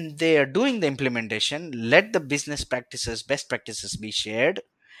 And when they are doing the implementation, let the business practices, best practices be shared.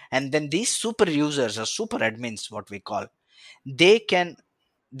 And then these super users or super admins, what we call, they can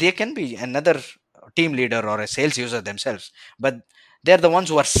they can be another team leader or a sales user themselves, but they're the ones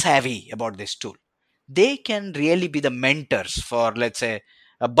who are savvy about this tool. They can really be the mentors for, let's say,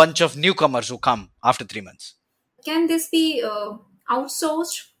 a bunch of newcomers who come after 3 months. Can this be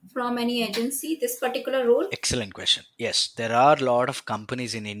outsourced from any agency, this particular role? Excellent question. Yes, there are a lot of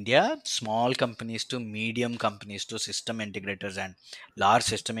companies in India, small companies to medium companies to system integrators and large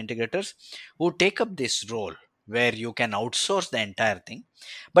system integrators, who take up this role where you can outsource the entire thing.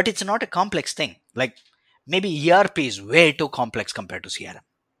 But it's not a complex thing. Like maybe ERP is way too complex compared to CRM,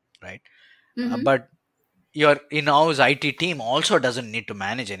 right? Mm-hmm. But your in-house IT team also doesn't need to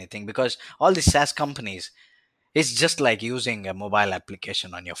manage anything, because all these SaaS companies, it's just like using a mobile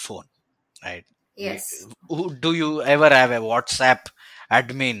application on your phone, right? You, Yes. do you ever have a WhatsApp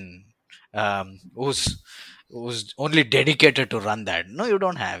admin who's only dedicated to run that? No, you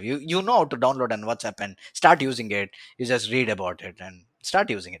don't have. You know how to download an WhatsApp and start using it. You just read about it and start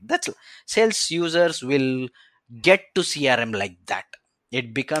using it. That's sales users will get to CRM like that.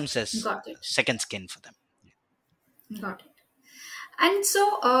 It becomes a Got it. second skin for them. Got it. And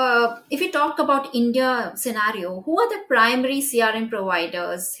so, if we talk about India scenario, who are the primary CRM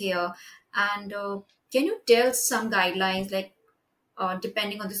providers here? And can you tell some guidelines, like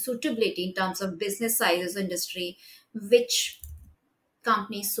depending on the suitability in terms of business sizes, industry, which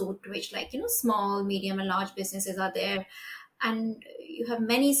companies suit which? Like small, medium, and large businesses are there, and you have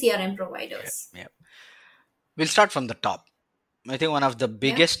many CRM Yeah, providers. yeah. We'll start from the top. I think one of the Yeah.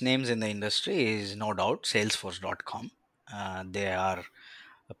 biggest names in the industry is no doubt Salesforce.com. They are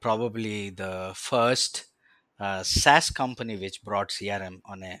probably the first SaaS company which brought CRM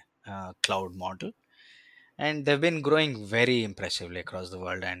on a cloud model, and they've been growing very impressively across the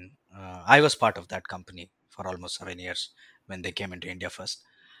world. And I was part of that company for almost 7 years when they came into India first.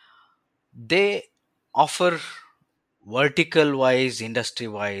 They offer vertical wise, industry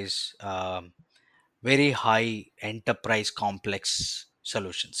wise, very high enterprise complex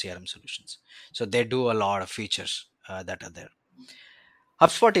solutions, CRM solutions. So they do a lot of features that are there.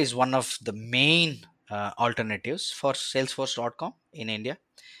 HubSpot is one of the main alternatives for Salesforce.com in India,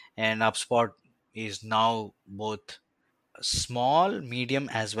 and HubSpot is now both small, medium,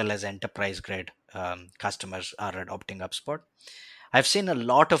 as well as enterprise grade customers are adopting HubSpot. I've seen a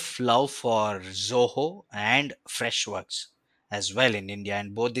lot of love for Zoho and Freshworks as well in India,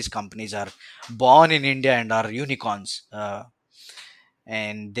 and both these companies are born in India and are unicorns.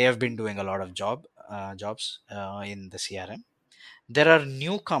 And they have been doing a lot of jobs in the CRM. There are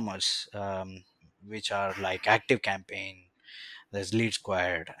newcomers, which are like Active Campaign, there's Lead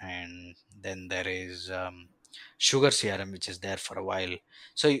Squared, and then there is Sugar CRM, which is there for a while.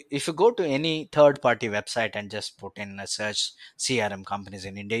 So if you go to any third party website and just put in a search CRM companies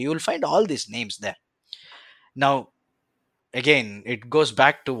in India, you will find all these names there. Now, again, it goes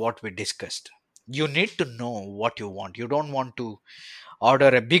back to what we discussed. You need to know what you want. You don't want to order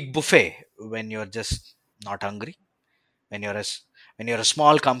a big buffet when you're just not hungry. When when you're a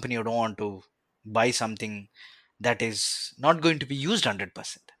small company, you don't want to buy something that is not going to be used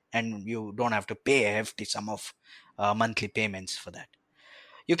 100%, and you don't have to pay a hefty sum of monthly payments for that.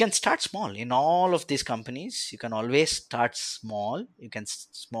 You can start small in all of these companies. You can always start small. You can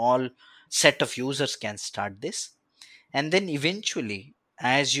small set of users can start this, and then eventually,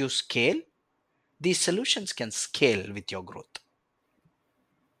 as you scale, these solutions can scale with your growth.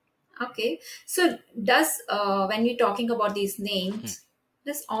 Okay. So does when you're talking about these names,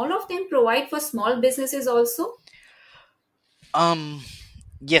 does all of them provide for small businesses also? Um,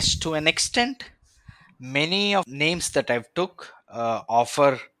 yes, to an extent, many of names that I've took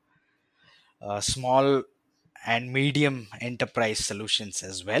offer small and medium enterprise solutions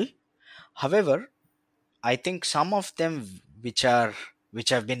as well. However, I think some of them which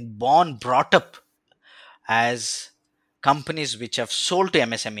have been born brought up as companies which have sold to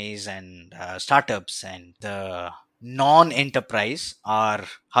MSMEs and startups, and the non-enterprise are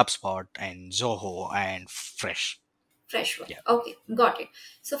HubSpot and Zoho and Fresh. Fresh one. Yeah, Okay, got it.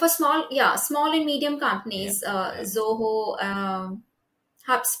 So for small, yeah, small and medium yeah, companies, yeah, Zoho,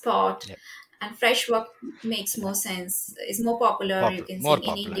 HubSpot, yeah, and Freshwork makes yeah. more sense. Is more popular, you can say, More in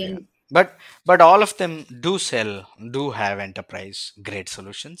popular, yeah. Indian. But all of them do have enterprise grade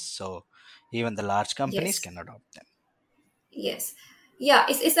solutions, so even the large companies Yes, can adopt them. yes, yeah.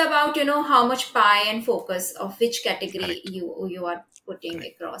 It's about how much pie and focus of which category Correct, you are putting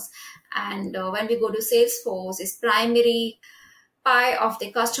correct. across. And when we go to Salesforce, its primary pie of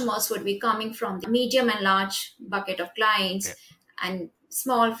the customers would be coming from the medium and large bucket of Yeah, clients, and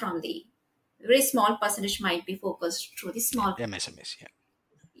small from the very small percentage might be focused through the small, MSMEs, yeah.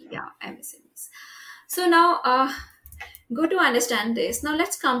 yeah, MSMEs. So now, good to understand this. Now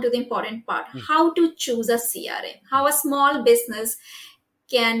let's come to the important part: Mm, how to choose a CRM. mm, How a small business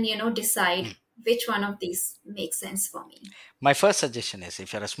can decide mm. which one of these makes sense for me. My first suggestion is,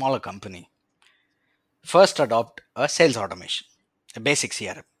 if you're a smaller company, first adopt a sales automation, a basic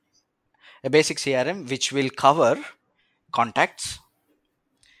CRM, which will cover contacts,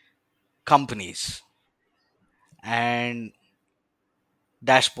 companies, and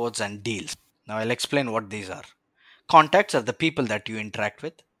dashboards and deals. Now I'll explain what these are. Contacts are the people that you interact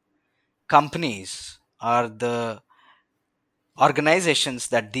with. Companies are the organizations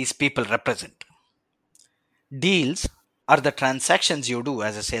that these people represent. Deals are the transactions you do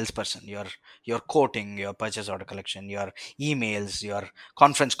as a salesperson. Your quoting, your purchase order collection, your emails, your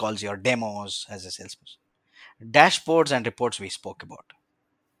conference calls, your demos as a salesperson. Dashboards and reports we spoke about.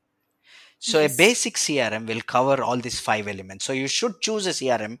 So a Yes, basic CRM will cover all these five elements. So you should choose a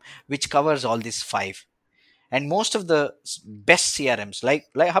CRM which covers all these five. And most of the best CRMs,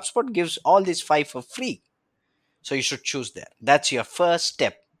 like HubSpot, gives all these five for free. So you should choose there. That's your first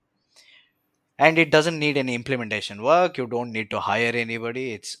step. And it doesn't need any implementation work. You don't need to hire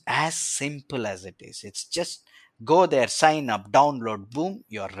anybody. It's as simple as it is. It's just go there, sign up, download, boom,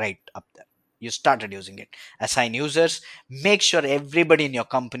 you're right up there. You started using it. Assign users. Make sure everybody in your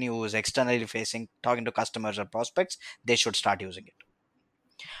company who is externally facing, talking to customers or prospects, they should start using it.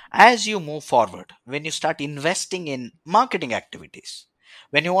 As you move forward, when you start investing in marketing activities,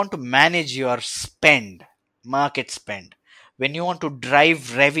 when you want to manage your spend, market spend, when you want to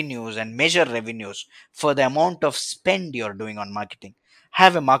drive revenues and measure revenues for the amount of spend you're doing on marketing,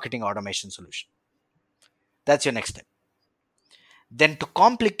 have a marketing automation solution. That's your next step. Then to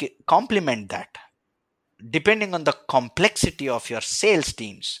complement that, depending on the complexity of your sales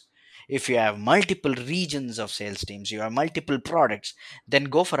teams, if you have multiple regions of sales teams, you have multiple products, then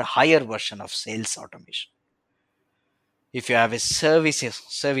go for a higher version of sales automation. If you have a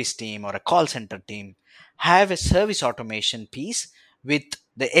service team or a call center team, have a service automation piece with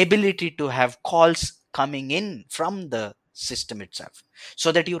the ability to have calls coming in from the system itself,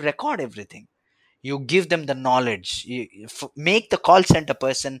 so that you record everything, you give them the knowledge, make the call center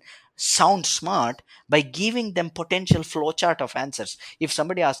person sound smart by giving them potential flowchart of answers. If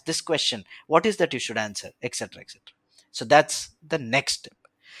somebody asks this question, what is that you should answer, etc., etc. So that's the next step.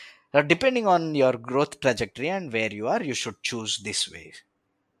 Now, depending on your growth trajectory and where you are, you should choose this way.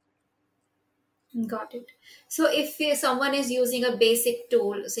 got it. So if someone is using a basic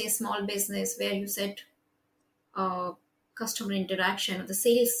tool, say small business, where you said uh, customer interaction or the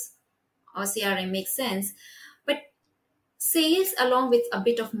sales or CRM makes sense, but sales along with a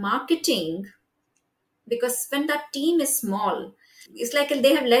bit of marketing, because when that team is small, it's like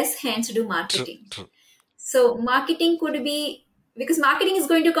they have less hands to do True, marketing. true. So marketing could be, because marketing is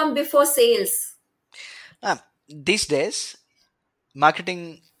going to come before sales. These days,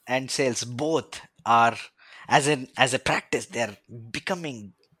 marketing and sales both are, as a practice, they're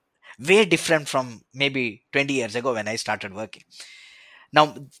becoming way different from maybe 20 years ago when I started working.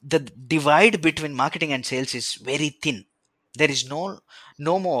 Now the divide between marketing and sales is very thin. There is no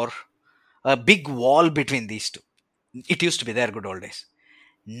more a big wall between these two. It used to be there good old days.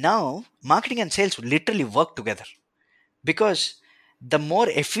 Now marketing and sales literally work together, because the more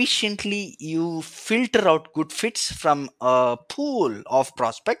efficiently you filter out good fits from a pool of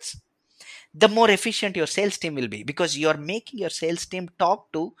prospects, the more efficient your sales team will be, because you're making your sales team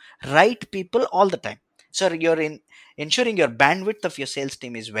talk to right people all the time. So you're in ensuring your bandwidth of your sales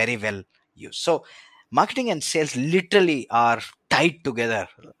team is very well used. So marketing and sales literally are tied together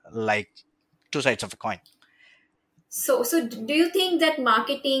like two sides of a coin. So do you think that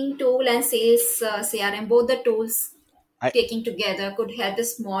marketing tool and sales CRM, both the tools I taking together, could help a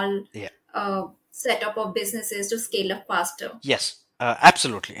small Yeah. setup of businesses to scale up faster? Yes,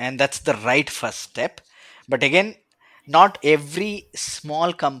 absolutely. And that's the right first step. But again, not every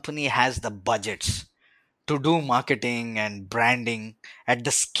small company has the budgets to do marketing and branding at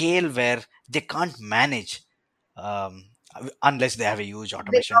the scale where they can't manage, um, unless they have a huge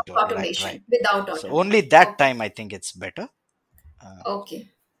automation tool. Without Right, right. automation, without So automation. only that Okay, time I think it's better. Uh, okay,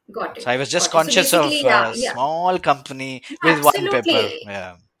 got so I it, was just got it. So conscious basically, of yeah, a yeah, small company with one paper. absolutely.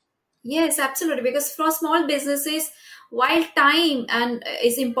 Yeah, Yes, absolutely. Because for small businesses, while time and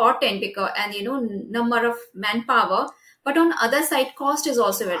is important because and number of manpower, but on other side, cost is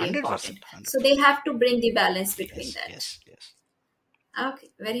also very 100%, important. hundred So they percent. have to bring the balance between Yes, that. yes, yes, Okay,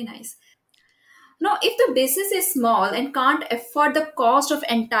 very nice. Now, if the business is small and can't afford the cost of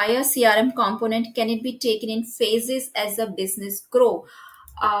entire CRM component, can it be taken in phases as the business grow?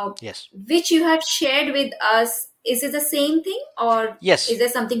 Uh, yes, which you have shared with us. Is it the same thing, or is yes. there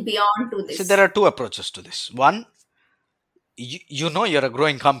something beyond to So there this? are two approaches to this. One, you know you're a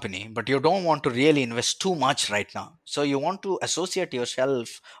growing company, but you don't want to really invest too much right now. So you want to associate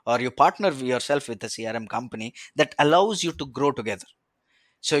yourself or you partner yourself with a CRM company that allows you to grow together.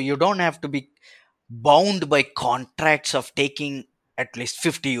 So you don't have to be bound by contracts of taking at least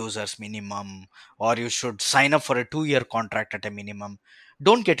 50 users minimum, or you should sign up for a 2-year contract at a minimum.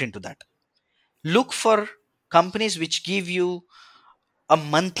 Don't get into that. Look for companies which give you a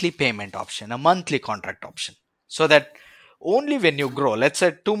monthly payment option, a monthly contract option, so that only when you grow, let's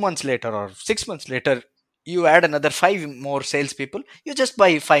say 2 months later or 6 months later, you add another five more salespeople, you just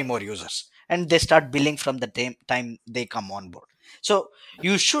buy five more users and they start billing from the time they come on board. So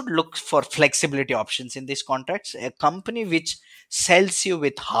you should look for flexibility options in these contracts. A company which sells you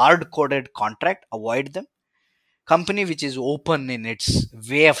with hard coded contract, avoid them. Company which is open in its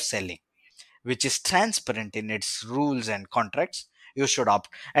way of selling, which is transparent in its rules and contracts, you should opt.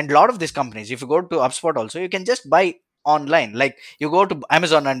 And a lot of these companies, if you go to HubSpot also, you can just buy online. Like you go to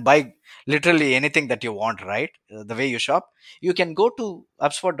Amazon and buy literally anything that you want, right? The way you shop, you can go to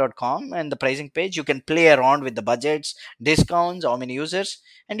HubSpot.com and the pricing page, you can play around with the budgets, discounts, how many users,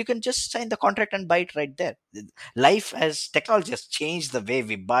 and you can just sign the contract and buy it right there. Life as technology has changed the way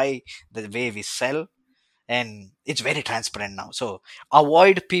we buy, the way we sell, and it's very transparent now. So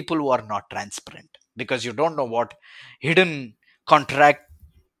avoid people who are not transparent, because you don't know what hidden contract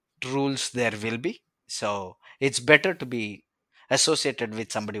rules there will be. So it's better to be associated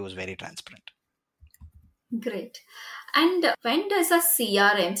with somebody who's very transparent. Great. And when does a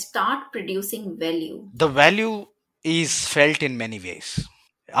CRM start producing value? The value is felt in many ways.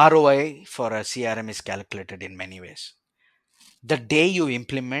 ROI for a CRM is calculated in many ways. The day you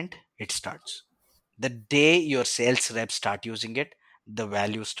implement, it starts. The day your sales reps start using it, the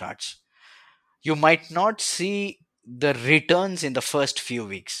value starts. You might not see the returns in the first few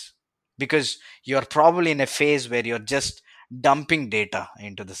weeks, because you're probably in a phase where you're just dumping data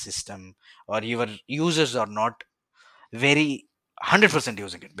into the system, or your users are not very 100%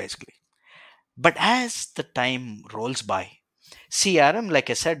 using it basically. But as the time rolls by, CRM, like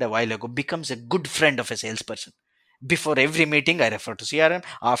I said a while ago, becomes a good friend of a salesperson. Before every meeting, I refer to CRM.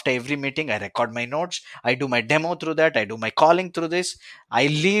 After every meeting, I record my notes. I do my demo through that. I do my calling through this. I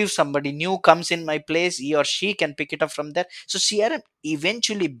leave, somebody new comes in my place. He or she can pick it up from there. So CRM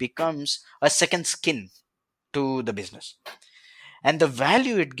eventually becomes a second skin to the business. And the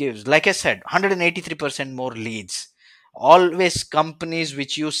value it gives, like I said, 183% more leads. Always companies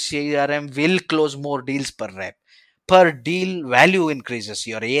which use CRM will close more deals per rep. Per deal value increases,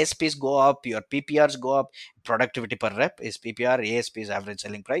 your ASPs go up, your PPRs go up. Productivity per rep is PPR, ASP is average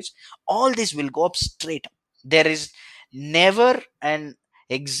selling price. All this will go up straight up. There is never an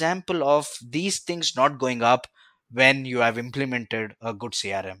example of these things not going up when you have implemented a good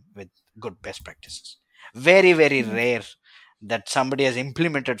CRM with good best practices. Very very rare that somebody has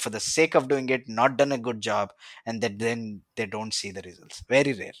implemented for the sake of doing it, not done a good job, and that then they don't see the results.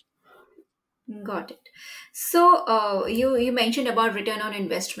 Very rare. Got it. So you mentioned about return on Hmm,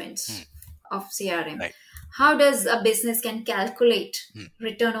 investments of CRM. right. How does a business can calculate Hmm.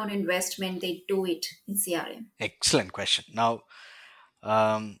 return on investment they do it in CRM? Excellent question. Now,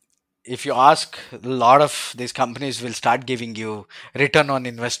 um, if you ask, a lot of these companies will start giving you return on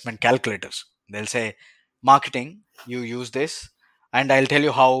investment calculators. They'll say, marketing, you use this. And I'll tell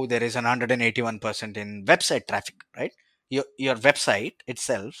you how there is an 181% in website traffic, right? Your website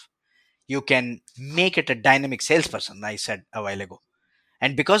itself, you can make it a dynamic salesperson, I said a while ago,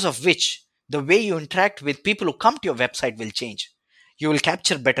 and because of which the way you interact with people who come to your website will change. You will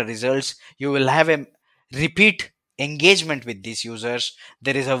capture better results, you will have a repeat engagement with these users.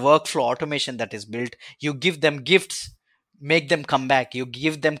 There is a workflow automation that is built. You give them gifts, make them come back. You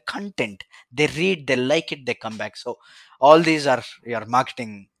give them content, they read, they like it, they come back. So all these are your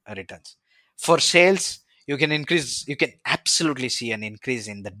marketing returns. For sales, you can absolutely see an increase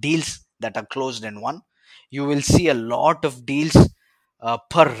in the deals that are closed in one. You will see a lot of deals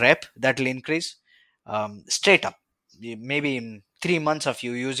per rep that will increase straight up. Maybe in 3 months of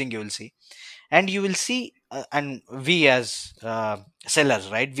you using, you will see. And you will see and we as sellers,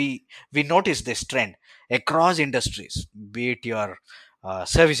 right, we notice this trend across industries, be it your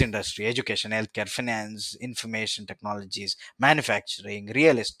service industry, education, healthcare, finance, information technologies, manufacturing,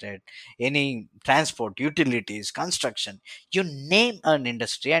 real estate, any transport, utilities, construction, you name an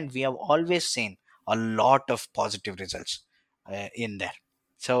industry, and we have always seen a lot of positive results in there.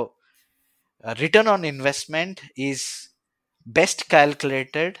 So return on investment is best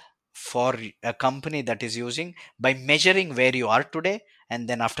calculated for a company that is using by measuring where you are today, and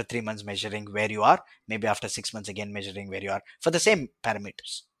then after 3 months measuring where you are, maybe after 6 months again measuring where you are for the same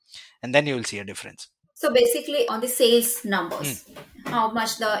parameters, and then you will see a difference. So basically, on the sales Hmm. numbers, how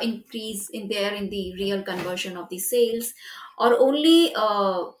much the increase in there in the real conversion of the sales, or only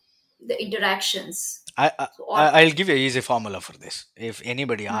the interactions. I, I So, or I'll give you an easy formula for this. If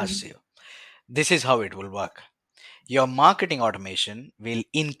anybody asks hmm, you, this is how it will work. Your marketing automation will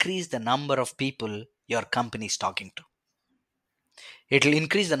increase the number of people your company is talking to. It will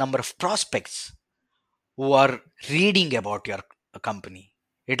increase the number of prospects who are reading about your company.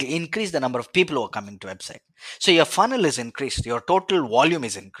 It will increase the number of people who are coming to website. So your funnel is increased, your total volume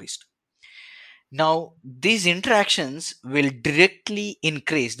is increased. Now these interactions will directly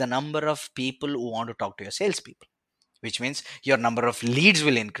increase the number of people who want to talk to your salespeople, which means your number of leads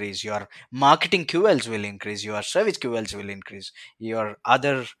will increase, your marketing QLs will increase, your service QLs will increase, your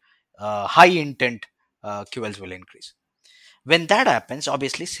other high intent QLs will increase. When that happens,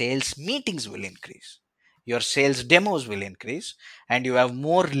 obviously sales meetings will increase, your sales demos will increase, and you have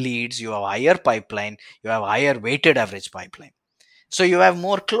more leads, you have higher pipeline, you have higher weighted average pipeline. So you have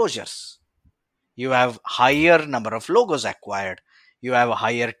more closures, you have higher number of logos acquired, you have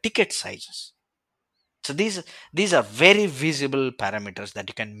higher ticket sizes. So these are very visible parameters that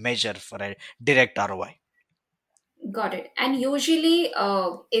you can measure for a direct ROI. got it. And usually,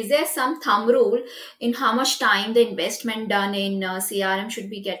 is there some thumb rule in how much time the investment done in CRM should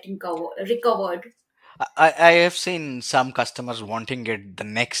be getting recovered? I have seen some customers wanting it the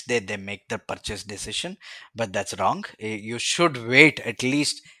next day they make the purchase decision, but that's wrong. You should wait at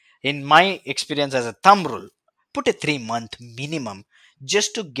least, in my experience as a thumb rule, put a 3 month minimum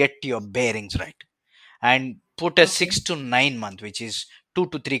just to get your bearings right, and put a Okay. 6 to 9 month, which is 2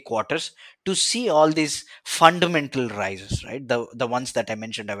 to 3 quarters, to see all these fundamental rises, right? The ones that I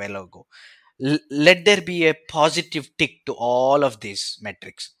mentioned a while ago. Let there be a positive tick to all of these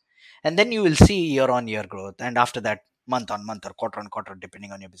metrics, and then you will see year on year growth, and after that month on month or quarter on quarter,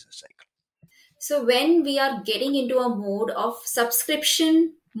 depending on your business cycle. So when we are getting into a mode of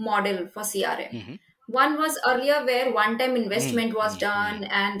subscription model for CRM, Hmm. one was earlier where one-time Mm, investment was mm, done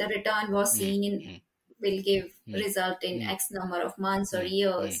mm, and the return was mm, seen in mm, will give mm, result in mm, X number of months or mm, mm,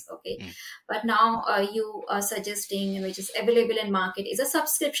 years. Okay, mm. but now you are suggesting, which is available in market, is a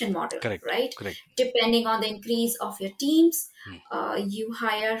subscription model, Correct, right? correct. Depending on the increase of your teams, Mm, you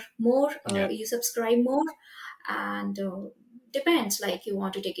hire more, yeah. you subscribe more, and depends, like you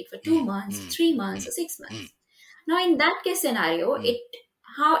want to take it for two Mm, months mm, 3 months mm, or six mm, months Now in that case scenario, mm, it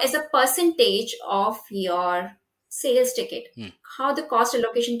how as a percentage of your sales ticket, mm, how the cost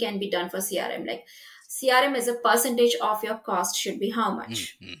allocation can be done for CRM, like CRM as a percentage of your cost should be how mm,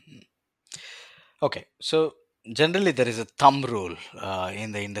 much? mm, mm. Okay, so generally there is a thumb rule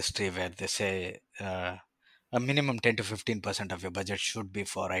in the industry where they say a minimum 10 to 15% of your budget should be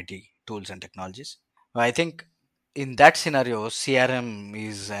for IT tools and technologies. I think in that scenario, CRM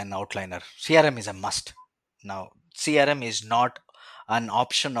is an outliner. CRM is a must. Now, CRM is not an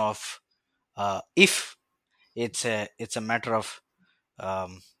option of if, it's a matter of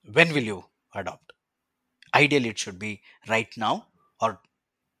when will you adopt. Ideally, it should be right now or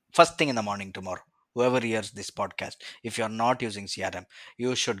first thing in the morning tomorrow. Whoever hears this podcast, if you're not using CRM,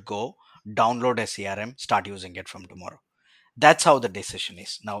 you should go download a CRM, start using it from tomorrow. That's how the decision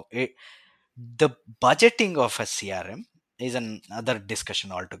is. Now, the budgeting of a CRM is another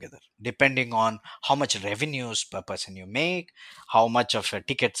discussion altogether. Depending on how much revenues per person you make, how much of a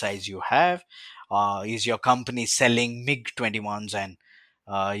ticket size you have, is your company selling MiG 21s, and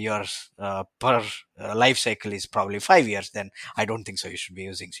your per life cycle is probably 5 years, then I don't think so you should be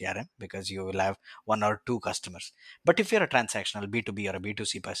using CRM, because you will have one or two customers. But if you're a transactional B2B or a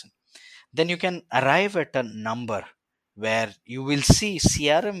B2C person, then you can arrive at a number where you will see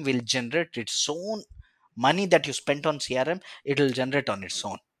CRM will generate its own money that you spent on CRM, it will generate on its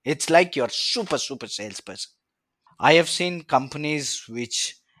own. It's like your super salesperson. I have seen companies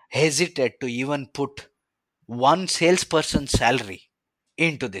which hesitate to even put one salesperson's salary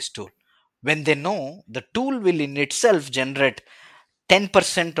into this tool when they know the tool will in itself generate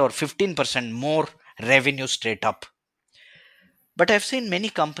 10% or 15% more revenue straight up. But I've seen many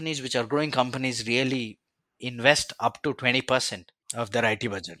companies which are growing companies really invest up to 20% of their IT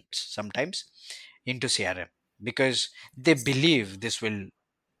budget sometimes into CRM, because they believe this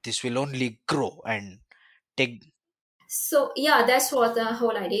will only grow and take. So yeah, that's what the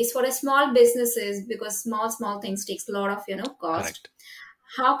whole idea is for a small businesses, because small things takes a lot of cost. Correct.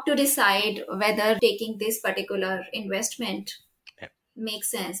 How to decide whether taking this particular investment Yeah, makes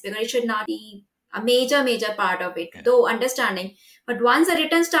sense, because it should not be a major part of it, yeah, though understanding. But once the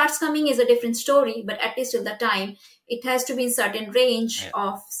return starts coming is a different story. But at least till the time, it has to be in certain range yeah,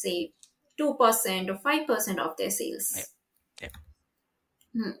 of say 2% or 5% of their yeah, sales. yeah.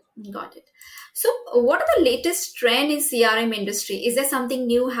 Hmm, got it. So, what are the latest trend in CRM industry? Is there something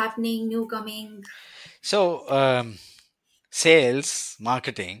new happening, new coming? So sales,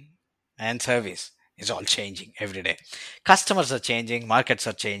 marketing, and service is all changing every day. Customers are changing, markets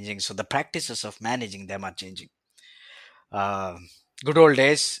are changing, so the practices of managing them are changing. uh, Good old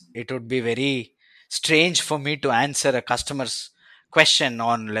days, it would be very strange for me to answer a customer's question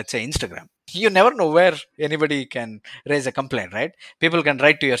on, let's say, Instagram. You never know where anybody can raise a complaint, right? People can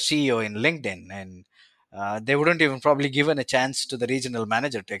write to your CEO in LinkedIn, and they wouldn't even probably given a chance to the regional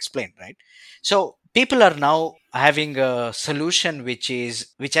manager to explain, right? So people are now having a solution which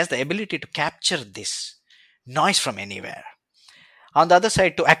has the ability to capture this noise from anywhere. On the other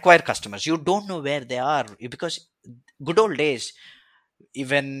side, to acquire customers, you don't know where they are, because good old days,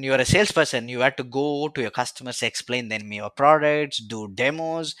 even you're a salesperson, you had to go to your customers, explain them your products, do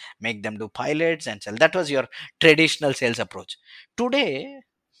demos, make them do pilots and sell. That was your traditional sales approach. Today,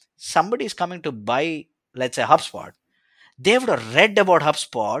 somebody is coming to buy, let's say, HubSpot. They would have read about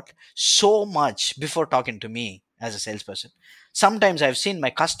HubSpot so much before talking to me as a salesperson. Sometimes I've seen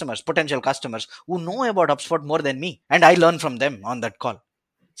my customers, potential customers, who know about HubSpot more than me, and I learn from them on that call.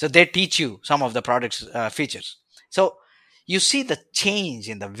 So they teach you some of the products features. So you see the change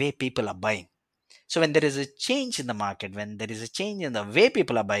in the way people are buying. So when there is a change in the market, when there is a change in the way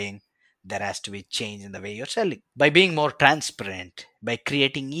people are buying, there has to be change in the way you're selling. By being more transparent, by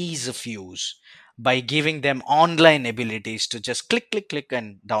creating ease of use, by giving them online abilities to just click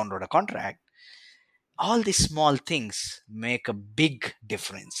and download a contract, all these small things make a big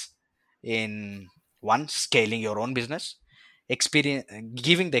difference in, one, scaling your own business, experience,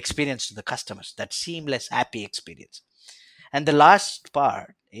 giving the experience to the customers, that seamless happy experience. And the last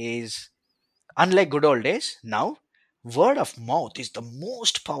part is, unlike good old days, now word of mouth is the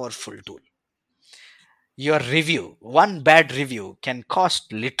most powerful tool. Your review, one bad review can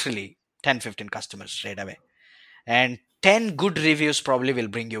cost literally 10-15 customers straight away, and 10 good reviews probably will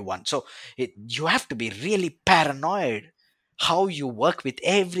bring you one. So you have to be really paranoid how you work with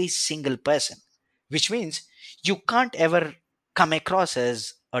every single person, which means you can't ever come across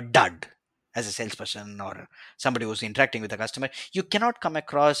as a dud as a salesperson or somebody who's interacting with a customer. You cannot come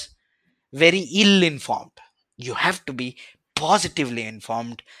across very ill informed. You have to be positively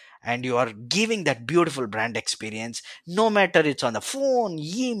informed, and you are giving that beautiful brand experience, no matter it's on the phone,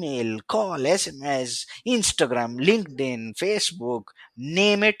 email, call, SMS, Instagram, LinkedIn, Facebook,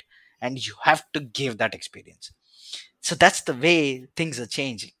 name it, and you have to give that experience. So that's the way things are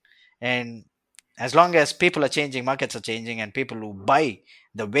changing. And as long as people are changing, markets are changing, and people who buy,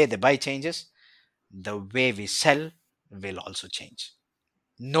 the way they buy changes, the way we sell will also change.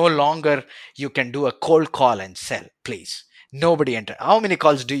 No longer you can do a cold call and sell, please. Nobody enter. How many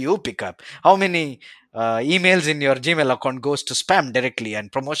calls do you pick up? How many emails in your Gmail account goes to spam directly and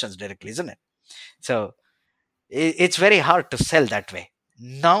promotions directly, isn't it? So it's very hard to sell that way.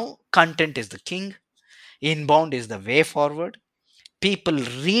 Now content is the king. Inbound is the way forward. People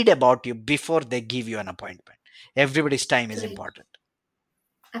read about you before they give you an appointment. Everybody's time is Great. important.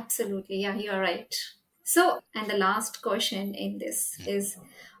 Absolutely. Yeah, you're right. So, and the last question in this is,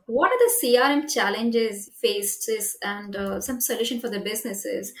 what are the CRM challenges faces and some solution for the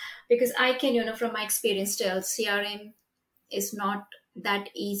businesses? Because I can, from my experience tell CRM. is not that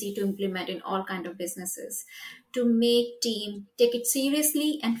easy to implement in all kind of businesses. To make team take it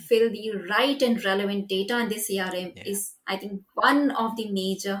seriously and fill the right and relevant data in the CRM Yeah, is, I think, one of the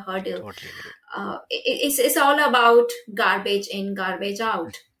major hurdle. totally agree. It's all about garbage in, garbage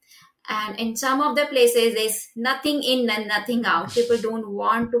out. And in some of the places, there's nothing in and nothing out. People don't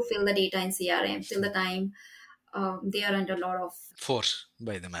want to fill the data in CRM till the time they are under a lot of. Force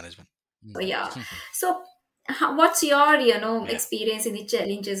by the management. So yeah. Mm. So what's your Yeah, experience in the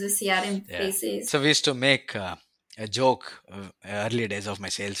challenges with CRM yeah. faces? So we used to make a joke early days of my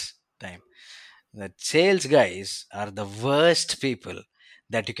sales time that sales guys are the worst people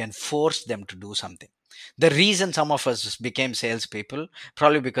that you can force them to do something. The reason some of us became salespeople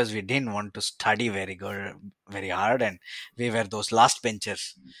probably because we didn't want to study very good, very hard, and we were those last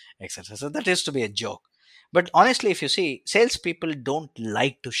benchers, etc. So that used to be a joke. But honestly, if you see, salespeople don't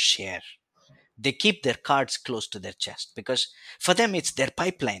like to share. They keep their cards close to their chest because for them it's their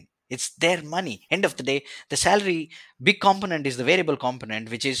pipeline, it's their money. End of the day, the salary big component is the variable component,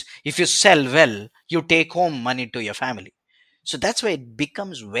 which is if you sell well, you take home money to your family. So that's why it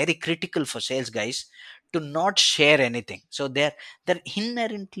becomes very critical for sales guys to not share anything. So they're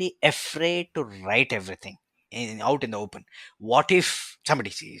inherently afraid to write everything out in the open. What if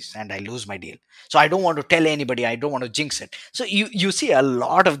somebody sees and I lose my deal? So I don't want to tell anybody, I don't want to jinx it. So you see a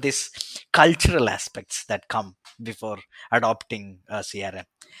lot of this cultural aspects that come before adopting CRM.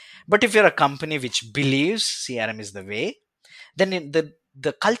 But if you're a company which believes CRM is the way, then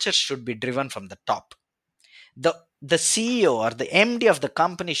the culture should be driven from the top. The CEO or the MD of the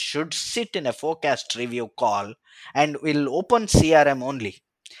company should sit in a forecast review call and will open CRM only.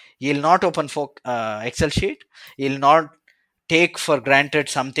 He'll not open for Excel sheet. He'll not take for granted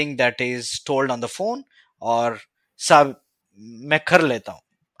something that is told on the phone or sab मैं कर लेता हूँ.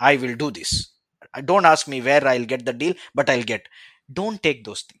 I will do this. Don't ask me where I'll get the deal, but I'll get. Don't take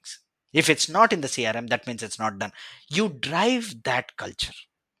those things. If it's not in the CRM, that means it's not done. You drive that culture.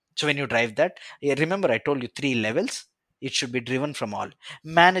 So when you drive that, remember I told you 3 levels. It should be driven from all.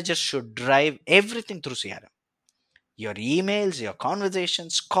 Managers should drive everything through CRM. Your emails, your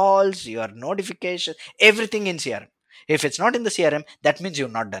conversations, calls, your notifications, everything in CRM. If it's not in the CRM, that means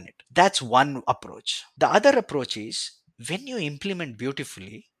you've not done it. That's one approach. The other approach is when you implement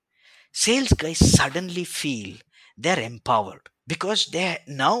beautifully, sales guys suddenly feel they're empowered because they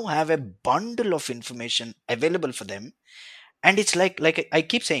now have a bundle of information available for them. And it's like I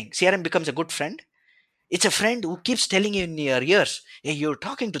keep saying, CRM becomes a good friend. It's a friend who keeps telling you in your ears, hey, you're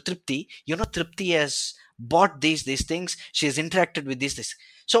talking to Tripti. You know, Tripti has bought these things. She has interacted with this.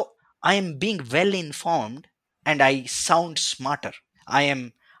 So I am being well informed and I sound smarter. I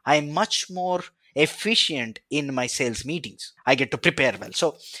am I am much more efficient in my sales meetings. I get to prepare well.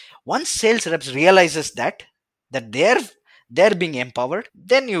 So once sales reps realizes that they're being empowered,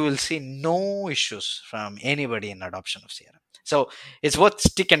 then you will see no issues from anybody in adoption of CRM. So it's both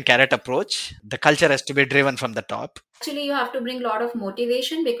stick and carrot approach. The culture has to be driven from the top. Actually, you have to bring a lot of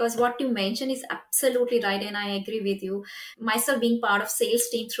motivation, because what you mentioned is absolutely right, and I agree with you. Myself being part of sales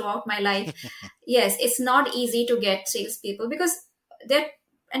team throughout my life, yes, it's not easy to get salespeople, because they're,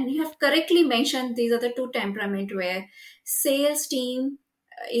 and you have correctly mentioned, these are the two temperament where sales team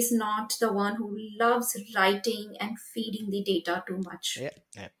is not the one who loves writing and feeding the data too much. Yeah,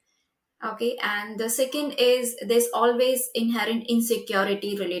 yeah, Okay, and the second is there's always inherent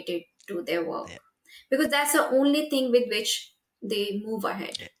insecurity related to their work, yeah, because that's the only thing with which they move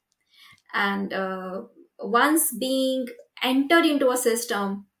ahead. yeah, And once being entered into a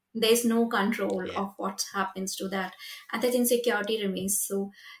system, there's no control yeah, of what happens to that, and that insecurity remains.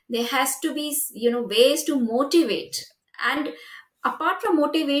 So there has to be ways to motivate, and apart from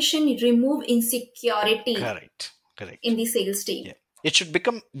motivation, remove insecurity correct, in correct. the sales Yeah, team. it should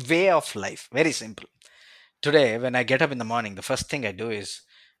become way of life. Very simple. Today, when I get up in the morning, the first thing I do is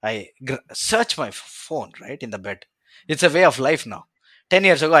search my phone right in the bed. It's a way of life now. 10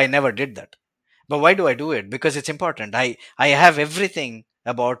 years ago, I never did that. But why do I do it? Because it's important. I have everything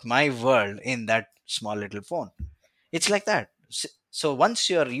about my world in that small little phone. It's like that. So once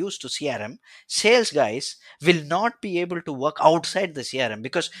you are used to CRM, sales guys will not be able to work outside the CRM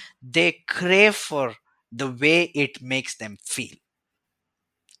because they crave for the way it makes them feel.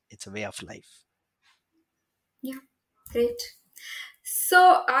 It's a way of life. Yeah, great.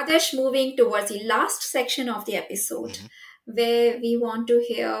 So, Adesh, moving towards the last section of the episode, Mhm. where we want to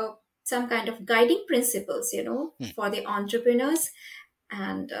hear some kind of guiding principles, Hmm. for the entrepreneurs,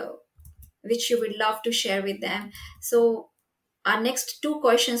 and which you would love to share with them. So, our next two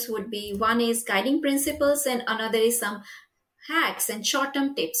questions would be, one is guiding principles, and another is some hacks and short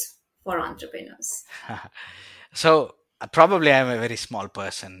term tips for entrepreneurs. So probably I'm a very small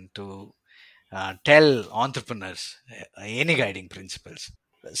person to tell entrepreneurs any guiding principles.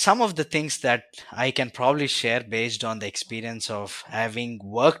 Some of the things that I can probably share based on the experience of having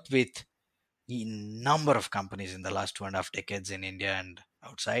worked with a number of companies in the last 2.5 decades in India and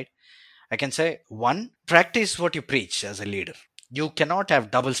outside. I can say one, practice what you preach as a leader. You cannot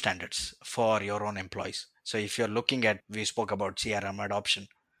have double standards for your own employees. So if you're looking at, we spoke about CRM adoption.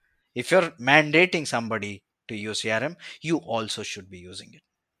 If you're mandating somebody to use CRM, you also should be using it.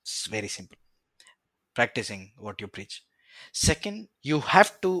 It's very simple. Practicing what you preach. Second, you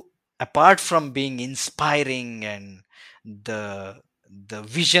have to, apart from being inspiring and the the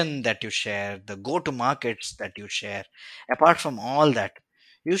vision that you share, the go to markets that you share, apart from all that,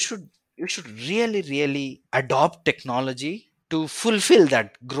 you should you should really adopt technology to fulfill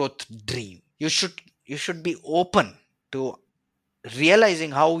that growth dream. You should be open to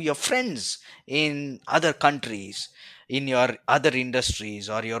realizing how your friends in other countries, in your other industries,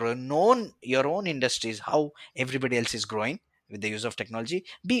 or your own industries, how everybody else is growing with the use of technology.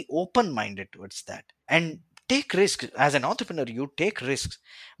 Be open minded towards that and take risks. As an entrepreneur, you take risks,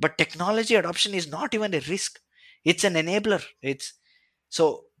 but technology adoption is not even a risk. It's an enabler. It's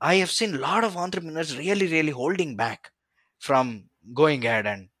So I have seen a lot of entrepreneurs really holding back from going ahead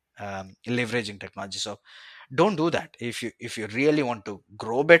and leveraging technology. So don't do that. If you really want to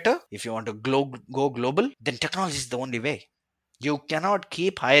grow better, if you want to go global, then technology is the only way. You cannot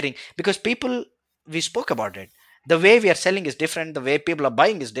keep hiring, because people, we spoke about it, the way we are selling is different, the way people are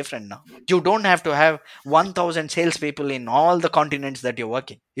buying is different now. You don't have to have 1000 salespeople in all the continents that you're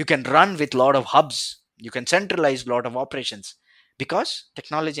working. You can run with a lot of hubs, you can centralize a lot of operations, because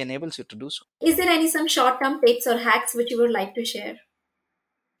technology enables you to do so. Is there any some short-term tips or hacks which you would like to share?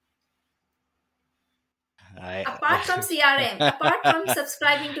 I, Apart from CRM, apart from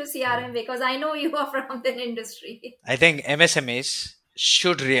subscribing to CRM, because I know you are from the industry. I think MSMEs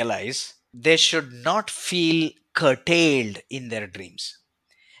should realize they should not feel curtailed in their dreams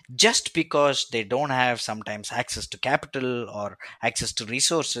just because they don't have sometimes access to capital or access to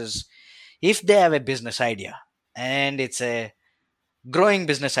resources. If they have a business idea and it's a growing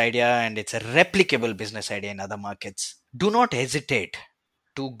business idea and it's a replicable business idea in other markets, do not hesitate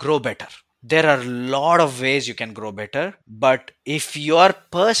to grow better. There are a lot of ways you can grow better, but if your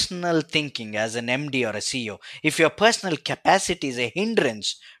personal thinking as an MD or a CEO, if your personal capacity is a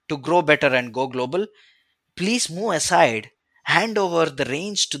hindrance to grow better and go global, please move aside, hand over the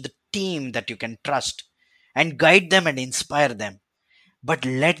reins to the team that you can trust, and guide them and inspire them, but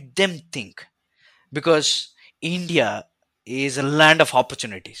let them think. Because India is a land of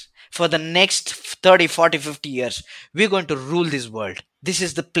opportunities. For the next 30, 40, 50 years, we're going to rule this world. This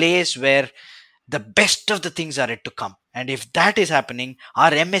is the place where the best of the things are yet to come. And if that is happening, our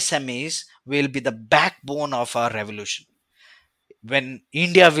MSMEs will be the backbone of our revolution. When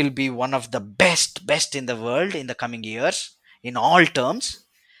India will be one of the best in the world in the coming years, in all terms,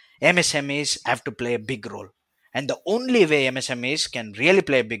 MSMEs have to play a big role. And the only way MSMEs can really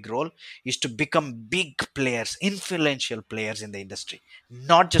play a big role is to become big players, influential players in the industry,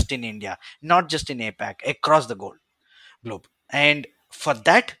 not just in India, not just in APAC, across the globe. And for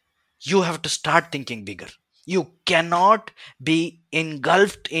that, you have to start thinking bigger. You cannot be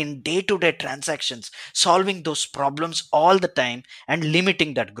engulfed in day to day transactions, solving those problems all the time and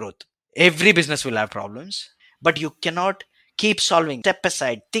limiting that growth. Every business will have problems, but you cannot keep solving. Step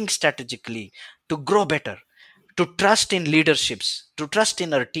aside, think strategically to grow better, to trust in leaderships, to trust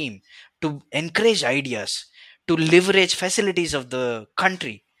in our team, to encourage ideas, to leverage facilities of the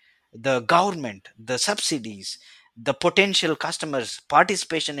country, the government, the subsidies, the potential customers,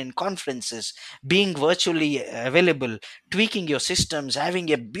 participation in conferences, being virtually available, tweaking your systems,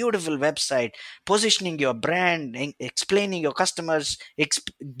 having a beautiful website, positioning your brand, explaining your customers,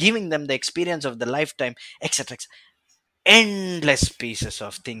 giving them the experience of the lifetime, etc. Endless pieces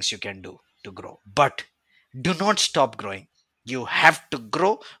of things you can do to grow. But do not stop growing. You have to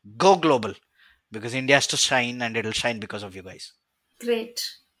grow, go global, because India has to shine, and it'll shine because of you guys. Great.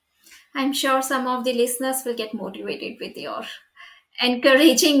 I'm sure some of the listeners will get motivated with your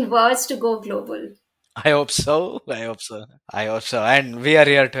encouraging words to go global. I hope so. I hope so. I hope so. And we are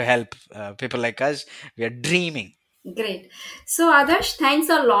here to help people like us. We are dreaming. Great. So, Adarsh, thanks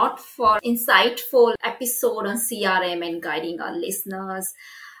a lot for insightful episode on CRM and guiding our listeners.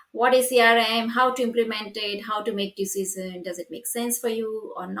 What is CRM? How to implement it? How to make decision? Does it make sense for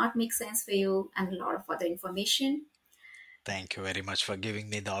you or not make sense for you? And a lot of other information. Thank you very much for giving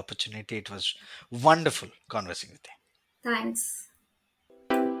me the opportunity. It was wonderful conversing with you. Thanks.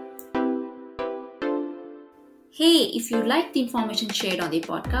 Hey, if you like the information shared on the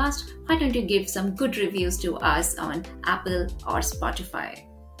podcast, why don't you give some good reviews to us on Apple or Spotify?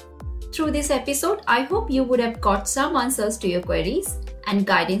 Through this episode, I hope you would have got some answers to your queries and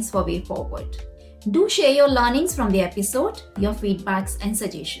guidance for way forward. Do share your learnings from the episode, your feedbacks and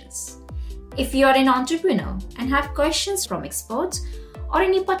suggestions. If you are an entrepreneur and have questions from experts or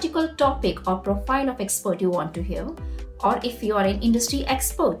any particular topic or profile of expert you want to hear, or if you are an industry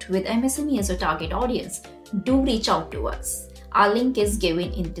expert with MSME as a target audience, do reach out to us. Our link is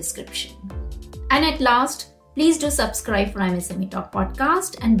given in the description. And at last, please do subscribe for MSME Talk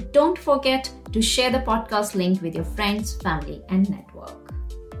podcast and don't forget to share the podcast link with your friends, family and network.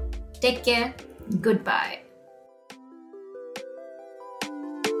 Take care. Goodbye.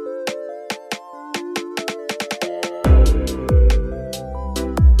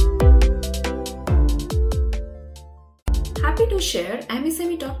 Happy to share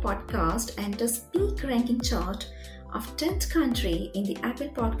MSME Talk podcast enters peak ranking chart of 10th country in the Apple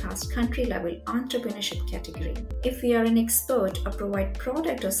Podcast country level entrepreneurship category. If you are an expert or provide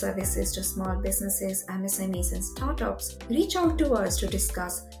product or services to small businesses, MSMEs and startups, reach out to us to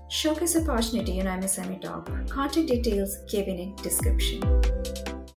discuss showcase opportunity in MSME Talk. Contact details given in description.